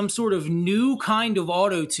using some sort of new kind of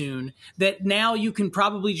auto-tune that now you can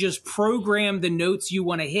probably just program the notes you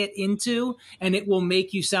want to hit into and it will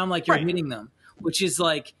make you sound like you're hitting them, which is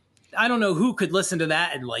like, I don't know who could listen to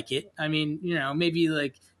that and like it. I mean, maybe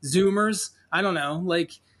like Zoomers. I don't know.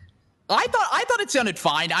 Like, I thought it sounded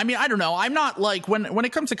fine. I mean, I don't know. I'm not like when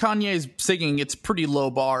it comes to Kanye's singing, it's pretty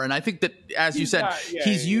low bar, and I think that, as you said,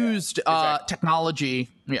 he's used technology.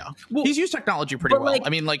 Yeah, well, he's used technology pretty well. Like, I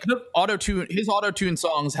mean, like his auto-tune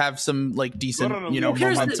songs have some like decent,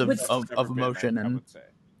 moments of emotion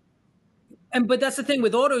but that's the thing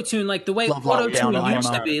with auto-tune, like the way auto-tune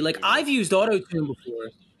used to be. Like I've used auto-tune before.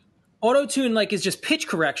 Auto-tune is just pitch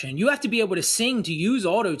correction. You have to be able to sing to use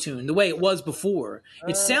auto-tune the way it was before.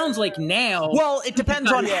 It sounds like now. Well, it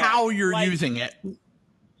depends on how you're using it.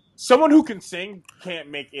 Someone who can sing can't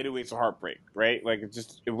make 808s a heartbreak, right? Like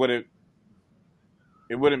it wouldn't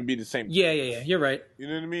be the same. Yeah. You're right. You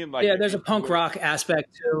know what I mean? Like, there's a punk rock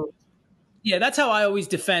aspect too. Yeah, that's how I always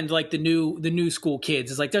defend like the new school kids.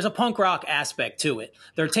 It's like there's a punk rock aspect to it.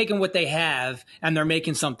 They're taking what they have and they're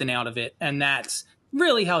making something out of it, and that's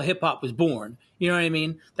really how hip hop was born. You know what I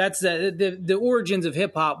mean? That's the origins of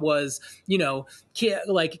hip hop was,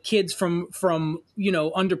 kids from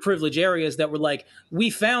underprivileged areas that were like, we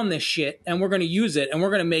found this shit and we're going to use it and we're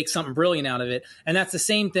going to make something brilliant out of it. And that's the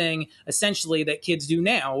same thing essentially that kids do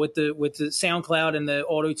now with the SoundCloud and the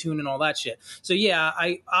auto-tune and all that shit. So yeah,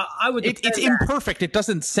 I would. It's imperfect. It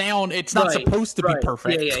doesn't sound. It's not supposed to be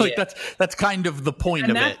perfect. That's kind of the point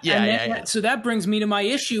of it. Yeah. So that brings me to my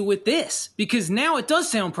issue with this, because now it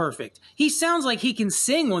does sound perfect. He sounds like he can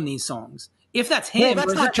sing on these songs. If that's him, well,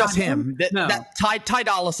 that's not just him. That Ty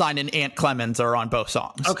Dolla $ign and Ant Clemens are on both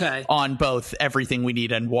songs. Okay, on both Everything We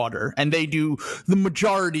Need and Water, and they do the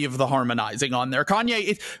majority of the harmonizing on there.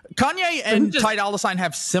 Kanye and Ty Dolla $ign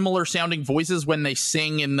have similar sounding voices when they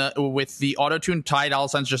sing with the autotune. Ty Dolla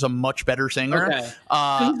 $ign's just a much better singer. Okay,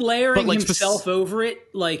 he's layering himself over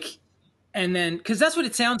it, like. And then, because that's what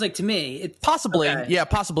it sounds like to me. Possibly.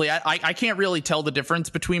 I can't really tell the difference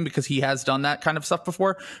between, because he has done that kind of stuff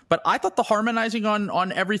before. But I thought the harmonizing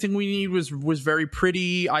on Everything We Need was very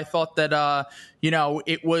pretty. I thought that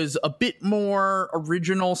it was a bit more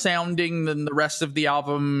original sounding than the rest of the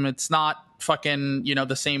album. It's not fucking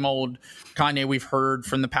the same old Kanye we've heard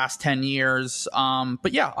from the past 10 years.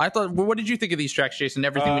 But yeah, I thought. What did you think of these tracks, Jason?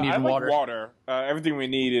 Everything We Need and Water. Water. Everything We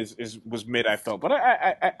Need was mid, I felt, but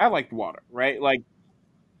I liked Water. Right, like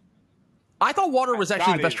I thought Water was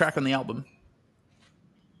actually the best track on the album.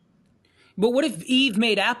 But what if Eve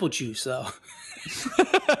made Apple Juice though? Because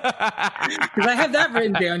I have that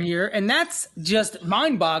written down here, and that's just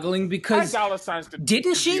mind-boggling. Because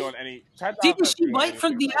didn't she bite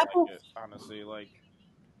from the apple? Honestly, like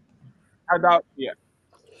I doubt.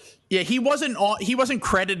 Yeah, he wasn't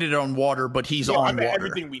credited on Water, but he's on Water.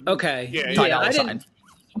 Everything We Need. Okay,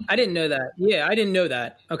 I didn't know that. Yeah, I didn't know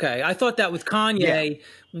that. Okay, I thought that with Kanye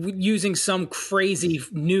using some crazy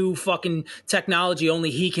new fucking technology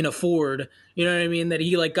only he can afford. You know what I mean? That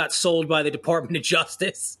he got sold by the Department of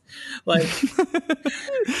Justice. Like,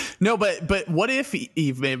 no, but what if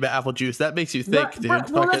Eve made apple juice? That makes you think, dude.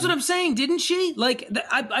 Well, that's what I'm saying. Didn't she? Like,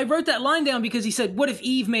 I wrote that line down because he said, "What if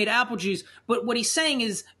Eve made apple juice?" But what he's saying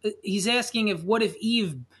is, he's asking what if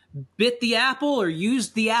Eve bit the apple or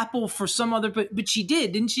used the apple for some other, but she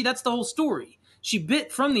didn't she? That's the whole story. She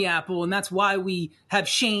bit from the apple, and that's why we have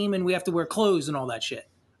shame and we have to wear clothes and all that shit,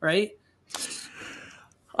 right?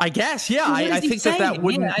 I guess, yeah. I think that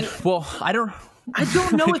wouldn't. I don't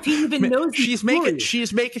know if he even knows.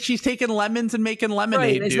 She's taking lemons and making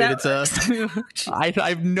lemonade, dude. I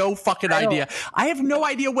have no fucking idea. I have no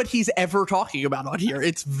idea what he's ever talking about on here.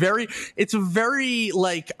 It's very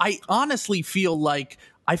like, I honestly feel like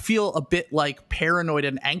I feel a bit like paranoid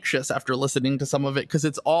and anxious after listening to some of it, because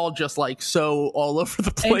it's all just like so all over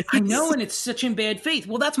the place. And I know, and it's such in bad faith.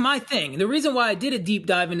 Well, that's my thing. The reason why I did a deep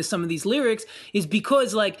dive into some of these lyrics is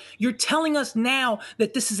because, like, you're telling us now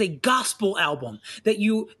that this is a gospel album, that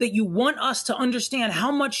you want us to understand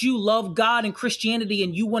how much you love God and Christianity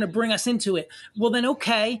and you want to bring us into it. Well, then,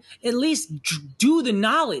 okay, at least do the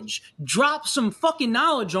knowledge. Drop some fucking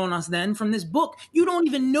knowledge on us then from this book. You don't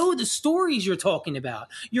even know the stories you're talking about.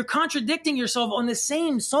 You're contradicting yourself on the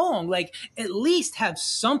same song. Like, at least have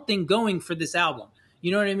something going for this album.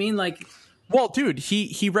 You know what I mean? Like, well, dude,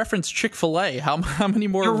 he referenced Chick-fil-A. How many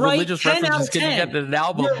more religious references can you get in an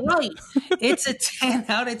album? You're right. It's a 10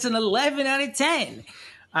 out. It's an 11 out of 10.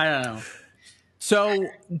 I don't know.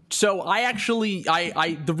 So I actually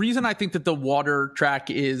the reason I think that the Water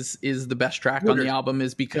track is the best track on the album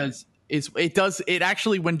is because it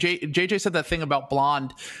actually, when JJ said that thing about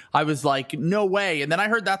Blonde, I was like, no way. And then I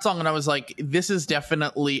heard that song and I was like, this is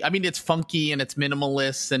definitely, I mean, it's funky and it's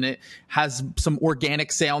minimalist and it has some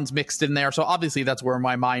organic sounds mixed in there. So obviously that's where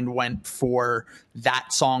my mind went for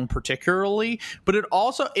that song particularly. But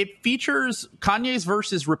it features Kanye's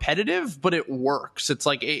verse is repetitive, but it works. It's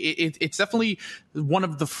like, it's definitely one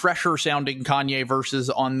of the fresher sounding Kanye verses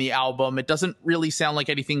on the album. It doesn't really sound like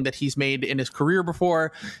anything that he's made in his career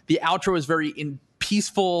before. The outro is very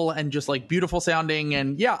peaceful and just like beautiful sounding.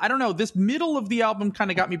 And yeah, I don't know, this middle of the album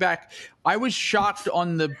kind of got me back. I was shocked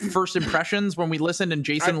on the first impressions when we listened and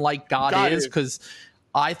Jason liked God Is, because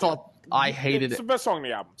I thought I hated it. It's the best song on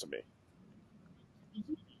the album to me.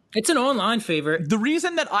 It's an online favorite. The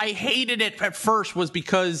reason that I hated it at first was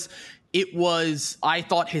because I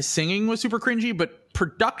thought his singing was super cringy, but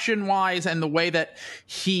production wise and the way that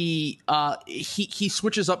he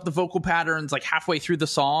switches up the vocal patterns like halfway through the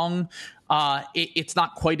song, it's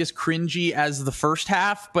not quite as cringy as the first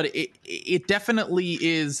half, but it definitely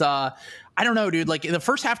is. I don't know, dude. Like, the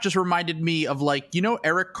first half just reminded me of, like,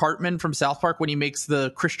 Eric Cartman from South Park when he makes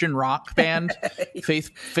the Christian rock band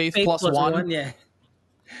Faith Plus One. Yeah.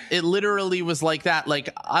 It literally was like that, like,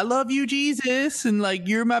 I love you, Jesus, and like,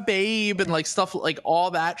 you're my babe, and like stuff, like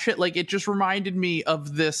all that shit. Like, it just reminded me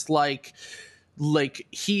of this, like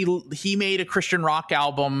he made a Christian rock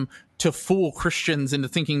album to fool Christians into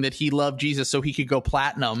thinking that he loved Jesus so he could go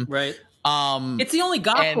platinum. Right. It's the only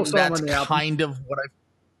gospel song on the album. Kind of what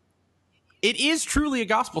it is truly a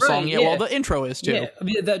gospel song. Yeah, well, the intro is too.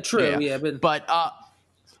 Yeah, that's true. Yeah, but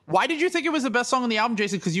why did you think it was the best song on the album,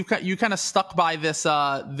 Jason? Because you kind of stuck by this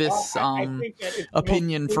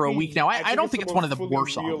opinion for a week now. I don't think it's one of the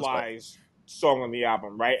worst songs. Song on the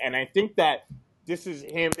album, right? And I think that this is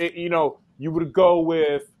him. You would go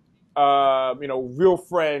with Real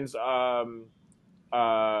Friends,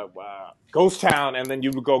 Ghost Town, and then you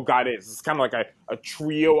would go God Is. It's kind of like a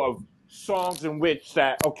trio of songs in which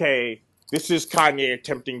that, okay, this is Kanye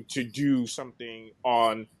attempting to do something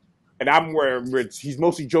on an album where he's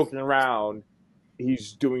mostly joking around.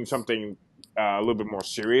 He's doing something a little bit more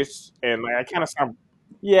serious, and like I kind of sound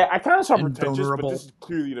pretentious, but this is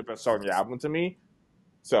clearly the best song on the album to me.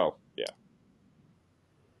 So yeah,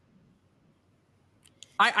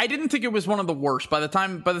 I didn't think it was one of the worst. By the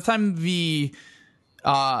time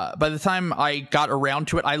I got around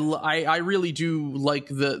to it, I really do like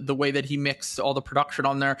the way that he mixed all the production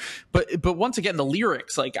on there. But once again, the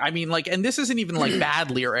lyrics, like, I mean, like, and this isn't even like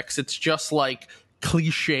bad lyrics. It's just like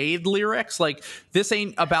cliched lyrics. Like, this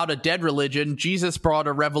ain't about a dead religion. Jesus brought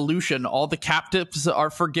a revolution. All the captives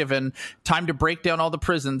are forgiven. Time to break down all the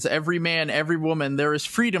prisons. Every man, every woman, there is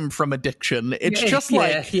freedom from addiction. It's just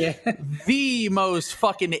the most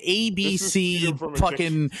fucking ABC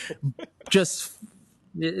fucking just.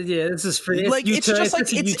 Yeah, this is free. Like, it's just like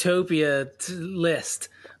it's Utopia list.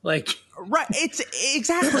 Like, right? It's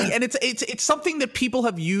exactly, and it's something that people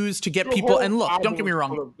have used to get people. And look, don't get me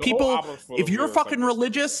wrong, people. If you're fucking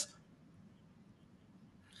religious,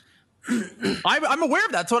 I'm aware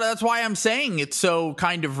of that. That's why I'm saying it's so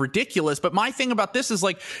kind of ridiculous. But my thing about this is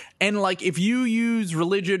like, and like, if you use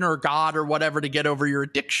religion or God or whatever to get over your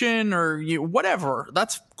addiction or whatever,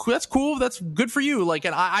 that's cool. That's good for you. Like,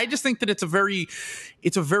 and I just think that it's a very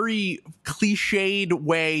cliched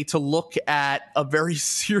way to look at a very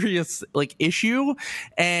serious like issue,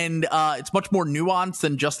 and it's much more nuanced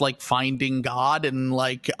than just like finding God. And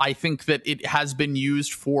like, I think that it has been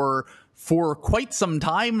used for quite some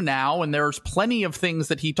time now, and there's plenty of things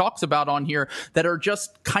that he talks about on here that are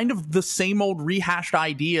just kind of the same old rehashed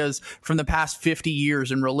ideas from the past 50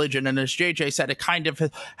 years in religion. And as JJ said, it kind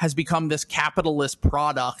of has become this capitalist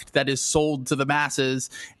product that is sold to the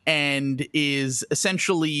masses and is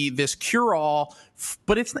essentially this cure-all,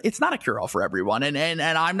 but it's not a cure-all for everyone. And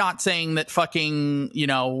I'm not saying that fucking,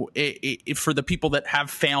 for the people that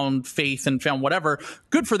have found faith and found whatever,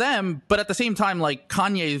 good for them. But at the same time, like,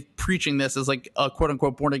 Kanye preaching this as like a quote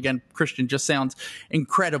unquote born again Christian just sounds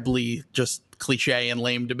incredibly just cliche and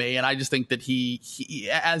lame to me. And I just think that he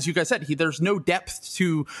as you guys said, there's no depth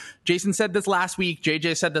to. Jason said this last week.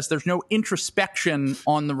 JJ said this. There's no introspection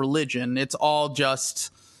on the religion. It's all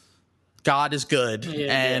just God is good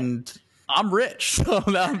and I'm rich, so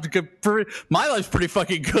my life's pretty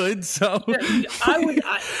fucking good. So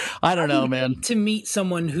I don't know, man. To meet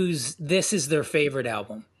someone this is their favorite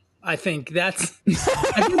album, I think that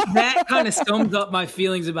kind of sums up my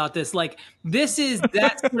feelings about this. Like, this is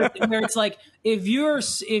that sort of thing where it's like,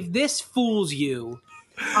 if this fools you,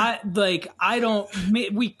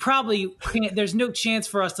 we probably can't. There's no chance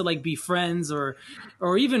for us to like be friends or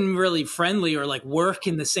even really friendly or like work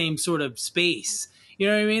in the same sort of space. You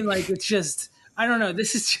know what I mean? Like, it's just, I don't know.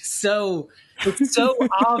 This is just it's so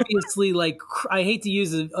obviously like, I hate to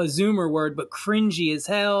use a Zoomer word, but cringy as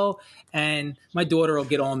hell. And my daughter will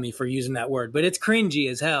get on me for using that word, but it's cringy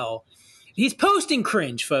as hell. He's posting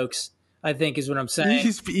cringe, folks, I think is what I'm saying.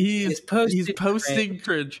 He's posting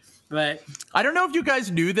cringe. Right. I don't know if you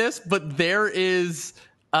guys knew this, but there is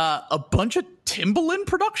a bunch of Timbaland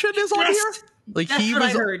production is on here. Like, that's what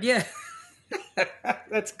I heard, yeah.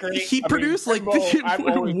 That's great. He produced what?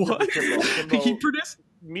 He produced.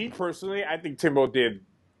 Me personally, I think Timbo did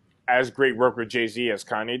as great work with Jay-Z as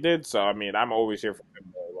Kanye did. So I mean, I'm always here for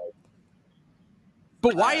Timbo.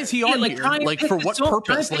 But why is he on here? Like, for what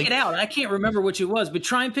purpose? Try and pick it out. I can't remember which it was, but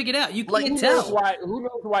try and pick it out. You can't tell. Who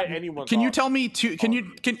knows why anyone? Can you tell me?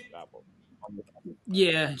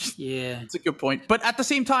 Yeah, it's a good point. But at the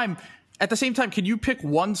same time, can you pick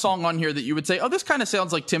one song on here that you would say, oh, this kind of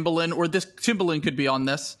sounds like Timbaland, or this Timbaland could be on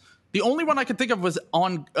this? The only one I could think of was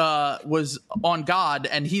on God,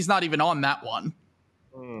 and he's not even on that one.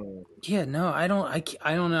 Yeah, no, I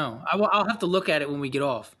don't know. I'll have to look at it when we get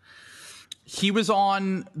off. He was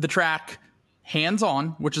on the track Hands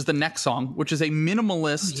On, which is the next song, which is a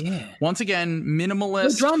minimalist, once again,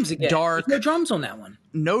 minimalist, no drums again. dark. There's no drums on that one.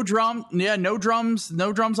 No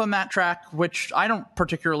drums on that track, which I don't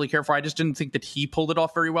particularly care for. I just didn't think that he pulled it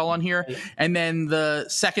off very well on here. And then the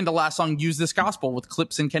second to last song, Use This Gospel, with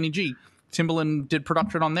Clips and Kenny G. Timbaland did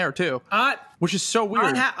production on there too, which is so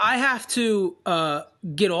weird. I have to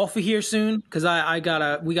get off of here soon because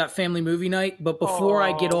we got family movie night. But before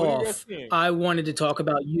I get off, I wanted to talk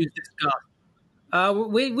about Use This Gospel.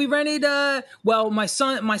 We rented. My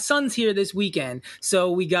son's here this weekend,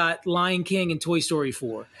 so we got Lion King and Toy Story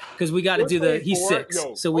 4 because we got to do he's 6,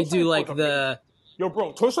 so we do like the. Yo,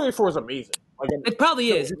 bro, Toy Story 4 is amazing. Like, it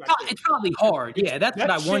probably is. It's probably hard. Yeah, that's what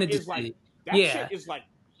I wanted to see. That shit is like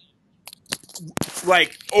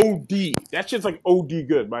OD. That shit's like OD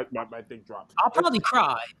good. My thing dropped. I'll probably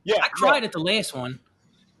cry. Yeah, I cried at the last one.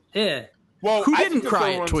 Yeah. Well, who didn't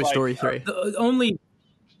cry at Toy Story 3? Only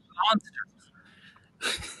monsters.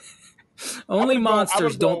 Only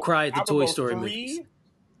monsters don't cry at the Toy Story movies.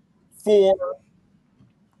 4.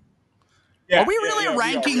 Yeah, are we really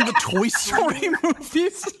ranking the Toy Story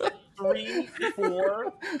movies? 3,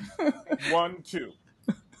 4, 1, 2.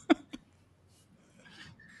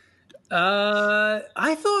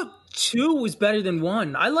 I thought 2 was better than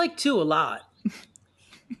 1. I like 2 a lot.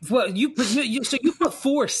 Well, you put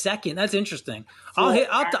 4 second. That's interesting.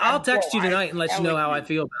 I'll text you tonight and let you know how I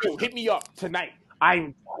feel about it. Hit me up tonight.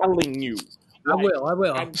 I'm telling you. I will.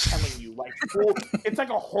 I'm telling you. Like, it's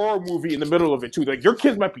like a horror movie in the middle of it too. Like, your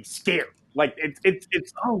kids might be scared. Like,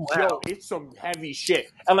 it's oh wow, yo, it's some heavy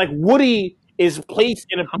shit. And like, Woody is placed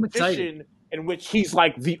in a position in which he's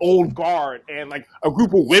like the old guard, and like a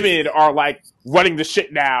group of women are like running the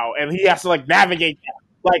shit now, and he has to like navigate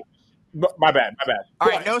that. Like, my bad. All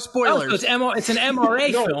right, no spoilers. So it's an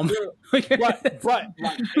MRA film. but like,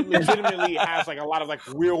 it legitimately has like a lot of like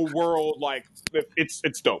real world, like it's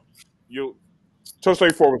dope. Toy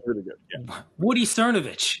Story 4 was really good. Yeah. Woody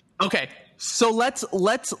Cernovich. Okay. So let's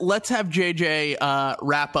have JJ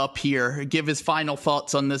wrap up here, give his final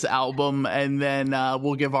thoughts on this album, and then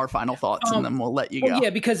we'll give our final thoughts, and then we'll let you go. Yeah,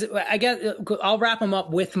 because I guess I'll wrap them up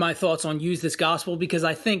with my thoughts on Use This Gospel, because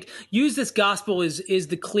I think Use This Gospel is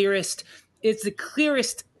the clearest. It's the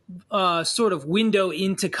clearest sort of window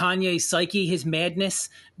into Kanye's psyche, his madness,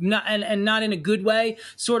 not in a good way.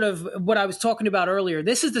 Sort of what I was talking about earlier.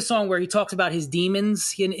 This is the song where he talks about his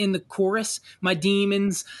demons in the chorus, my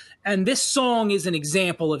demons. And this song is an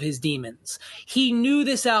example of his demons. He knew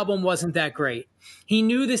this album wasn't that great. He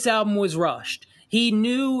knew this album was rushed. He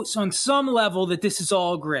knew on some level that this is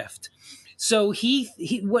all grift. So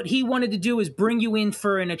what he wanted to do is bring you in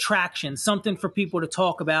for an attraction, something for people to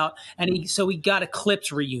talk about. And he got a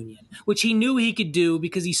Clips reunion, which he knew he could do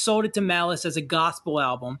because he sold it to Malice as a gospel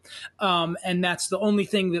album. And that's the only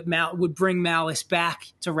thing that would bring Malice back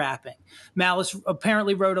to rapping. Malice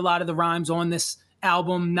apparently wrote a lot of the rhymes on this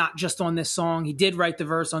album, not just on this song. He did write the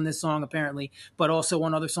verse on this song apparently, but also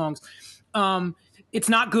on other songs. It's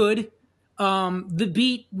not good. The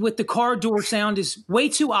beat with the car door sound is way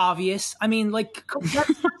too obvious. I mean, like,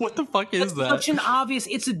 what the fuck is that? Such an obvious.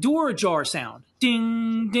 It's a door ajar sound.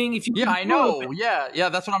 Ding ding. If you I know. Yeah,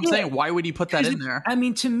 that's what I'm saying. Why would he put that in there? I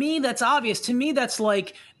mean, to me, that's obvious. To me, that's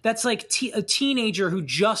like a teenager who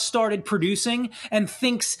just started producing and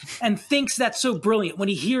thinks that's so brilliant. When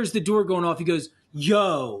he hears the door going off, he goes,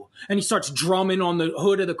 yo, and he starts drumming on the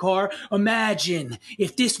hood of the car. Imagine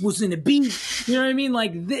if this was in a beat, you know what I mean?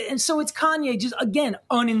 Like, and so it's Kanye just, again,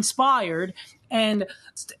 uninspired. And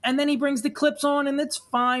then he brings the Clips on, and it's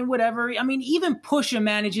fine, whatever. I mean, even Pusha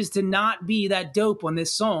manages to not be that dope on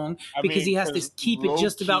this song because he has to keep it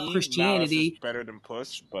just about Christianity. Better than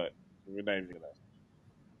Push, but we're not even gonna.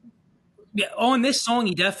 Yeah, on this song,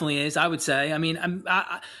 he definitely is, I would say. I mean,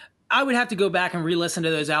 I would have to go back and re-listen to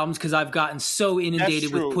those albums because I've gotten so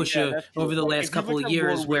inundated with Pusha over the last couple of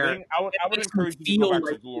years. Where I would encourage you to go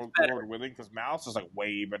back to Lord Willing, because Malice is like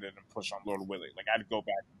way better than Push on Lord Willing. Like, I'd go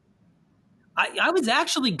back. I was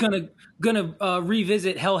actually gonna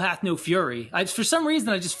revisit Hell Hath No Fury. For some reason,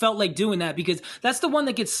 I just felt like doing that because that's the one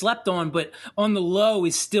that gets slept on, but on the low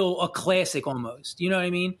is still a classic almost. You know what I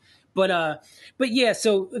mean? But yeah,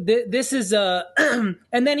 so this is and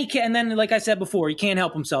then like I said before, he can't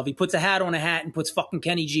help himself. He puts a hat on a hat and puts fucking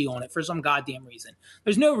Kenny G on it for some goddamn reason.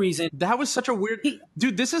 There's no reason. That was such a weird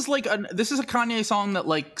dude. This is a Kanye song that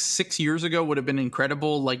like 6 years ago would have been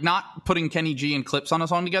incredible. Like, not putting Kenny G and Clips on a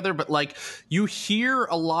song together, but like you hear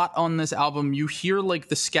a lot on this album. You hear like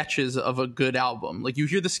the sketches of a good album. Like, you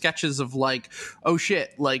hear the sketches of like, oh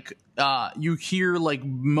shit, like. You hear like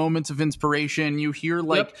moments of inspiration. You hear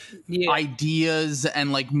like ideas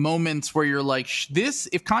and like moments where you're like,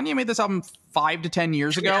 if Kanye made this album 5 to 10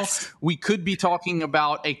 years ago, we could be talking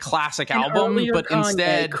about a classic album, but Kanye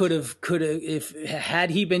instead could have if had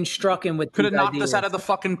he been struck in with could have knocked this out of the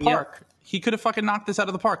fucking park. Yep. He could have fucking knocked this out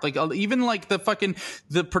of the park. Like even like the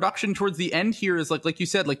production towards the end here is like you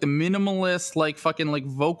said, like the minimalist, like fucking like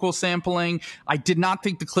vocal sampling. I did not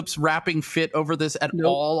think the Clipse rapping fit over this at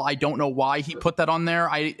all. I don't know why he put that on there.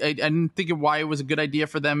 I didn't think of why it was a good idea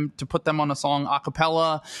for them to put them on a song a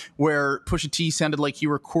cappella where Pusha T sounded like he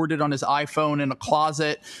recorded on his iPhone in a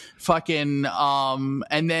closet. Fucking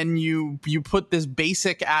and then you put this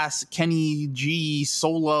basic ass Kenny G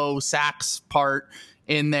solo sax part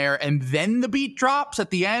in there, and then the beat drops at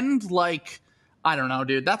the end. Like, I don't know,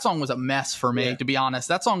 dude. That song was a mess for me, to be honest.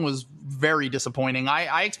 That song was very disappointing.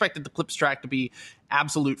 I expected the Clipse track to be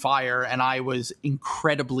absolute fire, and I was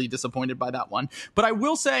incredibly disappointed by that one. But I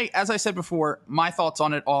will say, as I said before, my thoughts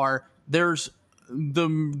on it are there's the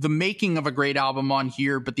making of a great album on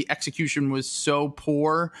here, but the execution was so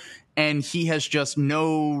poor, and he has just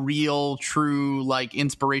no real true like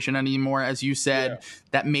inspiration anymore, as you said.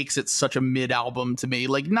 That makes it such a mid album to me.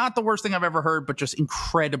 Like, not the worst thing I've ever heard, but just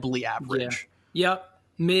incredibly average. Yep,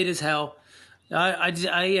 mid as hell. I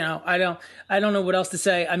don't know what else to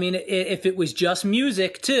say. I mean, if it was just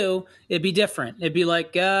music too, it'd be different. It'd be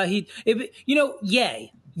like Ye.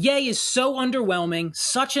 Ye is so underwhelming,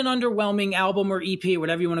 such an underwhelming album or EP or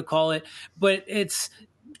whatever you want to call it, but it's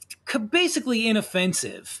basically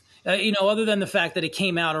inoffensive. Other than the fact that it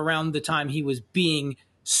came out around the time he was being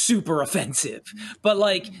super offensive. But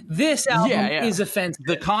like, this album is offensive.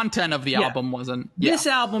 The content of the album wasn't. This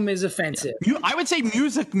album is offensive. I would say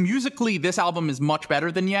musically, this album is much better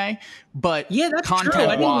than Ye, but that's true.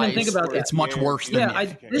 I didn't even think about that. It's much worse than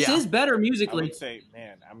Ye. This is better musically. I would say,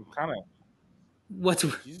 man, I'm kind of... What's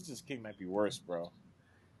Jesus King might be worse, bro.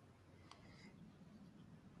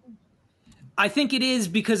 I think it is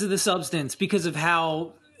because of the substance, because of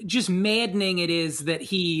how just maddening it is that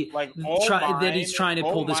he's trying to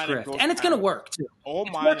pull this grift, and it's going to work too.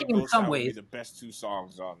 It's working in some ways. The best two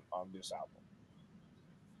songs on this album.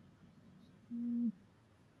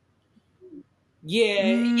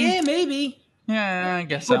 Yeah, maybe. Yeah, I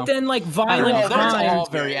guess so. But then, like, Violent Crimes, they're all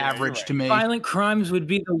very average to me. Violent Crimes would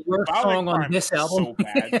be the worst song on this album. So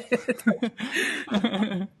bad.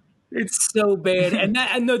 It's so bad, and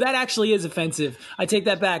that actually is offensive. I take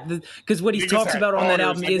that back, because what he talks about on that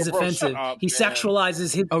album is offensive. He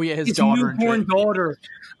sexualizes his daughter, newborn daughter.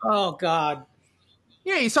 Oh God.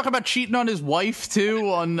 Yeah, he's talking about cheating on his wife too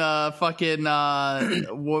on fucking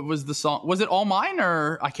what was the song? Was it All Mine,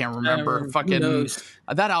 or I can't remember.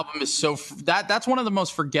 That album is so that's one of the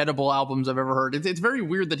most forgettable albums I've ever heard. It's very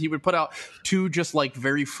weird that he would put out two just like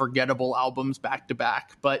very forgettable albums back to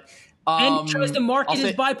back, but. And he tries to market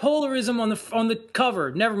his bipolarism on the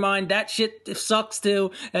cover. Never mind, that shit sucks too.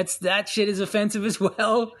 That shit is offensive as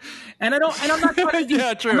well. And I'm not trying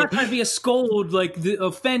to I'm not trying to be a scold, like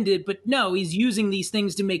offended, but no, he's using these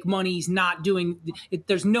things to make money. He's not doing it.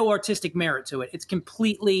 There's no artistic merit to it. It's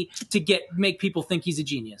completely to make people think he's a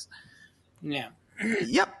genius. Yeah.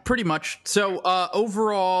 Yep, pretty much. So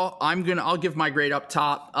overall, I'll give my grade up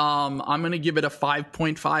top. I'm gonna give it a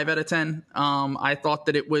 5.5 out of 10. I thought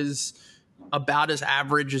that it was about as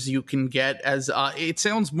average as you can get. As it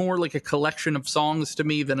sounds more like a collection of songs to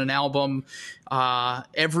me than an album.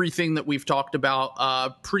 Everything that we've talked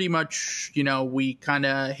about, pretty much,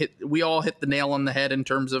 we all hit the nail on the head in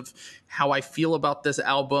terms of how I feel about this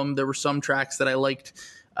album. There were some tracks that I liked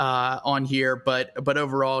on here, but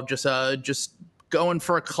overall, just going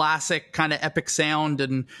for a classic kind of epic sound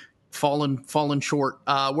and fallen short.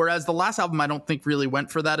 Whereas the last album, I don't think really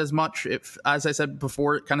went for that as much. As I said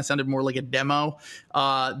before, it kind of sounded more like a demo.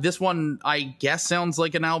 This one, I guess, sounds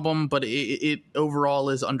like an album, but it overall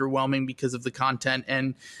is underwhelming because of the content.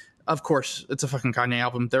 And of course, it's a fucking Kanye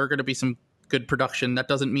album. There are going to be some good production. That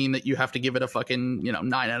doesn't mean that you have to give it a fucking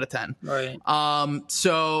 9 out of 10. Right.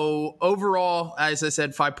 So overall, as I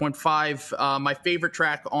said, 5.5. My favorite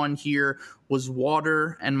track on here was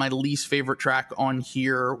Water, and my least favorite track on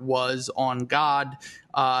here was On God.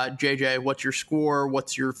 JJ, what's your score?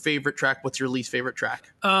 What's your favorite track? What's your least favorite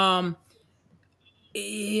track? I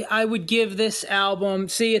would give this album.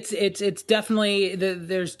 See, it's definitely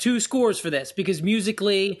there's two scores for this, because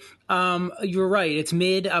musically, you're right. It's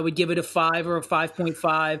mid. I would give it a 5 or a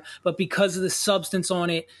 5.5, but because of the substance on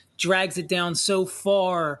it, drags it down so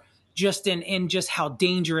far. Just in just how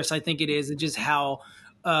dangerous I think it is, and just how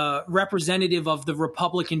representative of the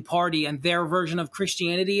Republican Party and their version of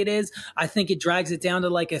Christianity it is. I think it drags it down to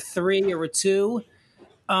like a 3 or a 2.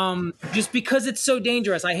 Just because it's so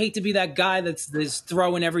dangerous. I hate to be that guy that's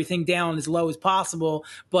throwing everything down as low as possible,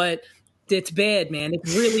 but it's bad, man.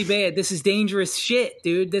 It's really bad. This is dangerous shit,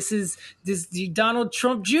 dude. This Donald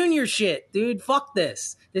Trump Jr. shit, dude. Fuck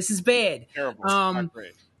this. This is bad. Terrible.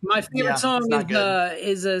 My favorite song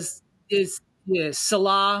is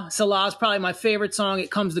Salah. Salah is probably my favorite song. It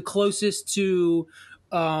comes the closest to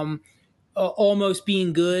almost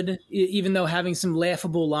being good, even though having some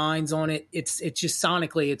laughable lines on it. It's just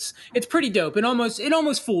sonically, it's pretty dope. It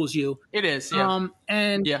almost fools you. It is. Yeah.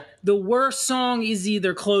 The worst song is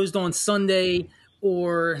either Closed on Sunday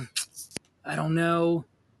or I don't know.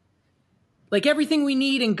 Like Everything We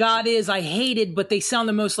Need and God Is, I hated, but they sound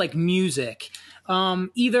the most like music.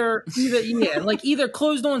 Either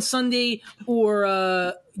Closed on Sunday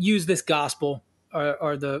or Use This Gospel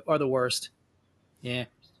are the worst. Yeah.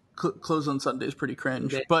 Closed on Sunday is pretty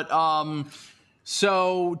cringe. Okay. But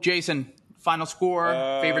so Jason, final score,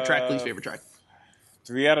 favorite track, least favorite track.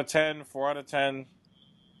 3 out of 10, 4 out of 10.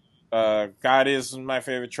 God Is my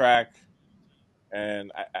favorite track.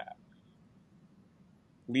 And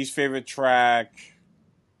least favorite track.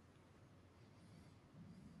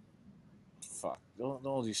 Fuck.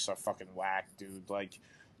 Those these are fucking whack, dude. Like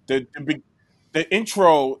the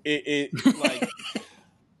intro, it like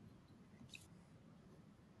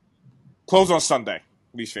Close on Sunday.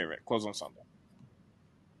 Least favorite. Close on Sunday.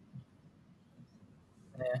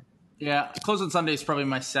 Yeah. Close on Sunday is probably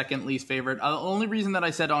my second least favorite. The only reason that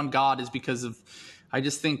I said On God is because of I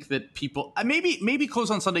just think that people maybe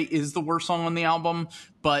Close on Sunday is the worst song on the album,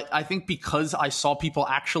 but I think because I saw people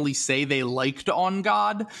actually say they liked On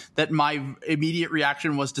God, that my immediate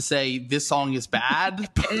reaction was to say this song is bad.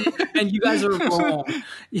 And you guys are wrong.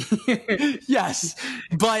 Yes.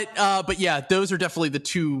 But yeah, those are definitely the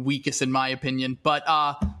two weakest in my opinion. But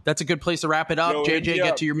that's a good place to wrap it up. JJ,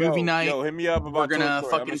 get to your movie night. Hit me up about We're gonna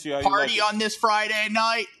fucking party on this Friday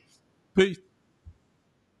night. Peace.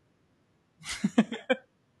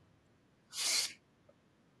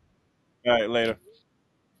 All right, later.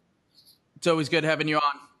 It's always good having you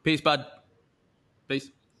on. Peace, bud.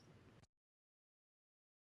 Peace.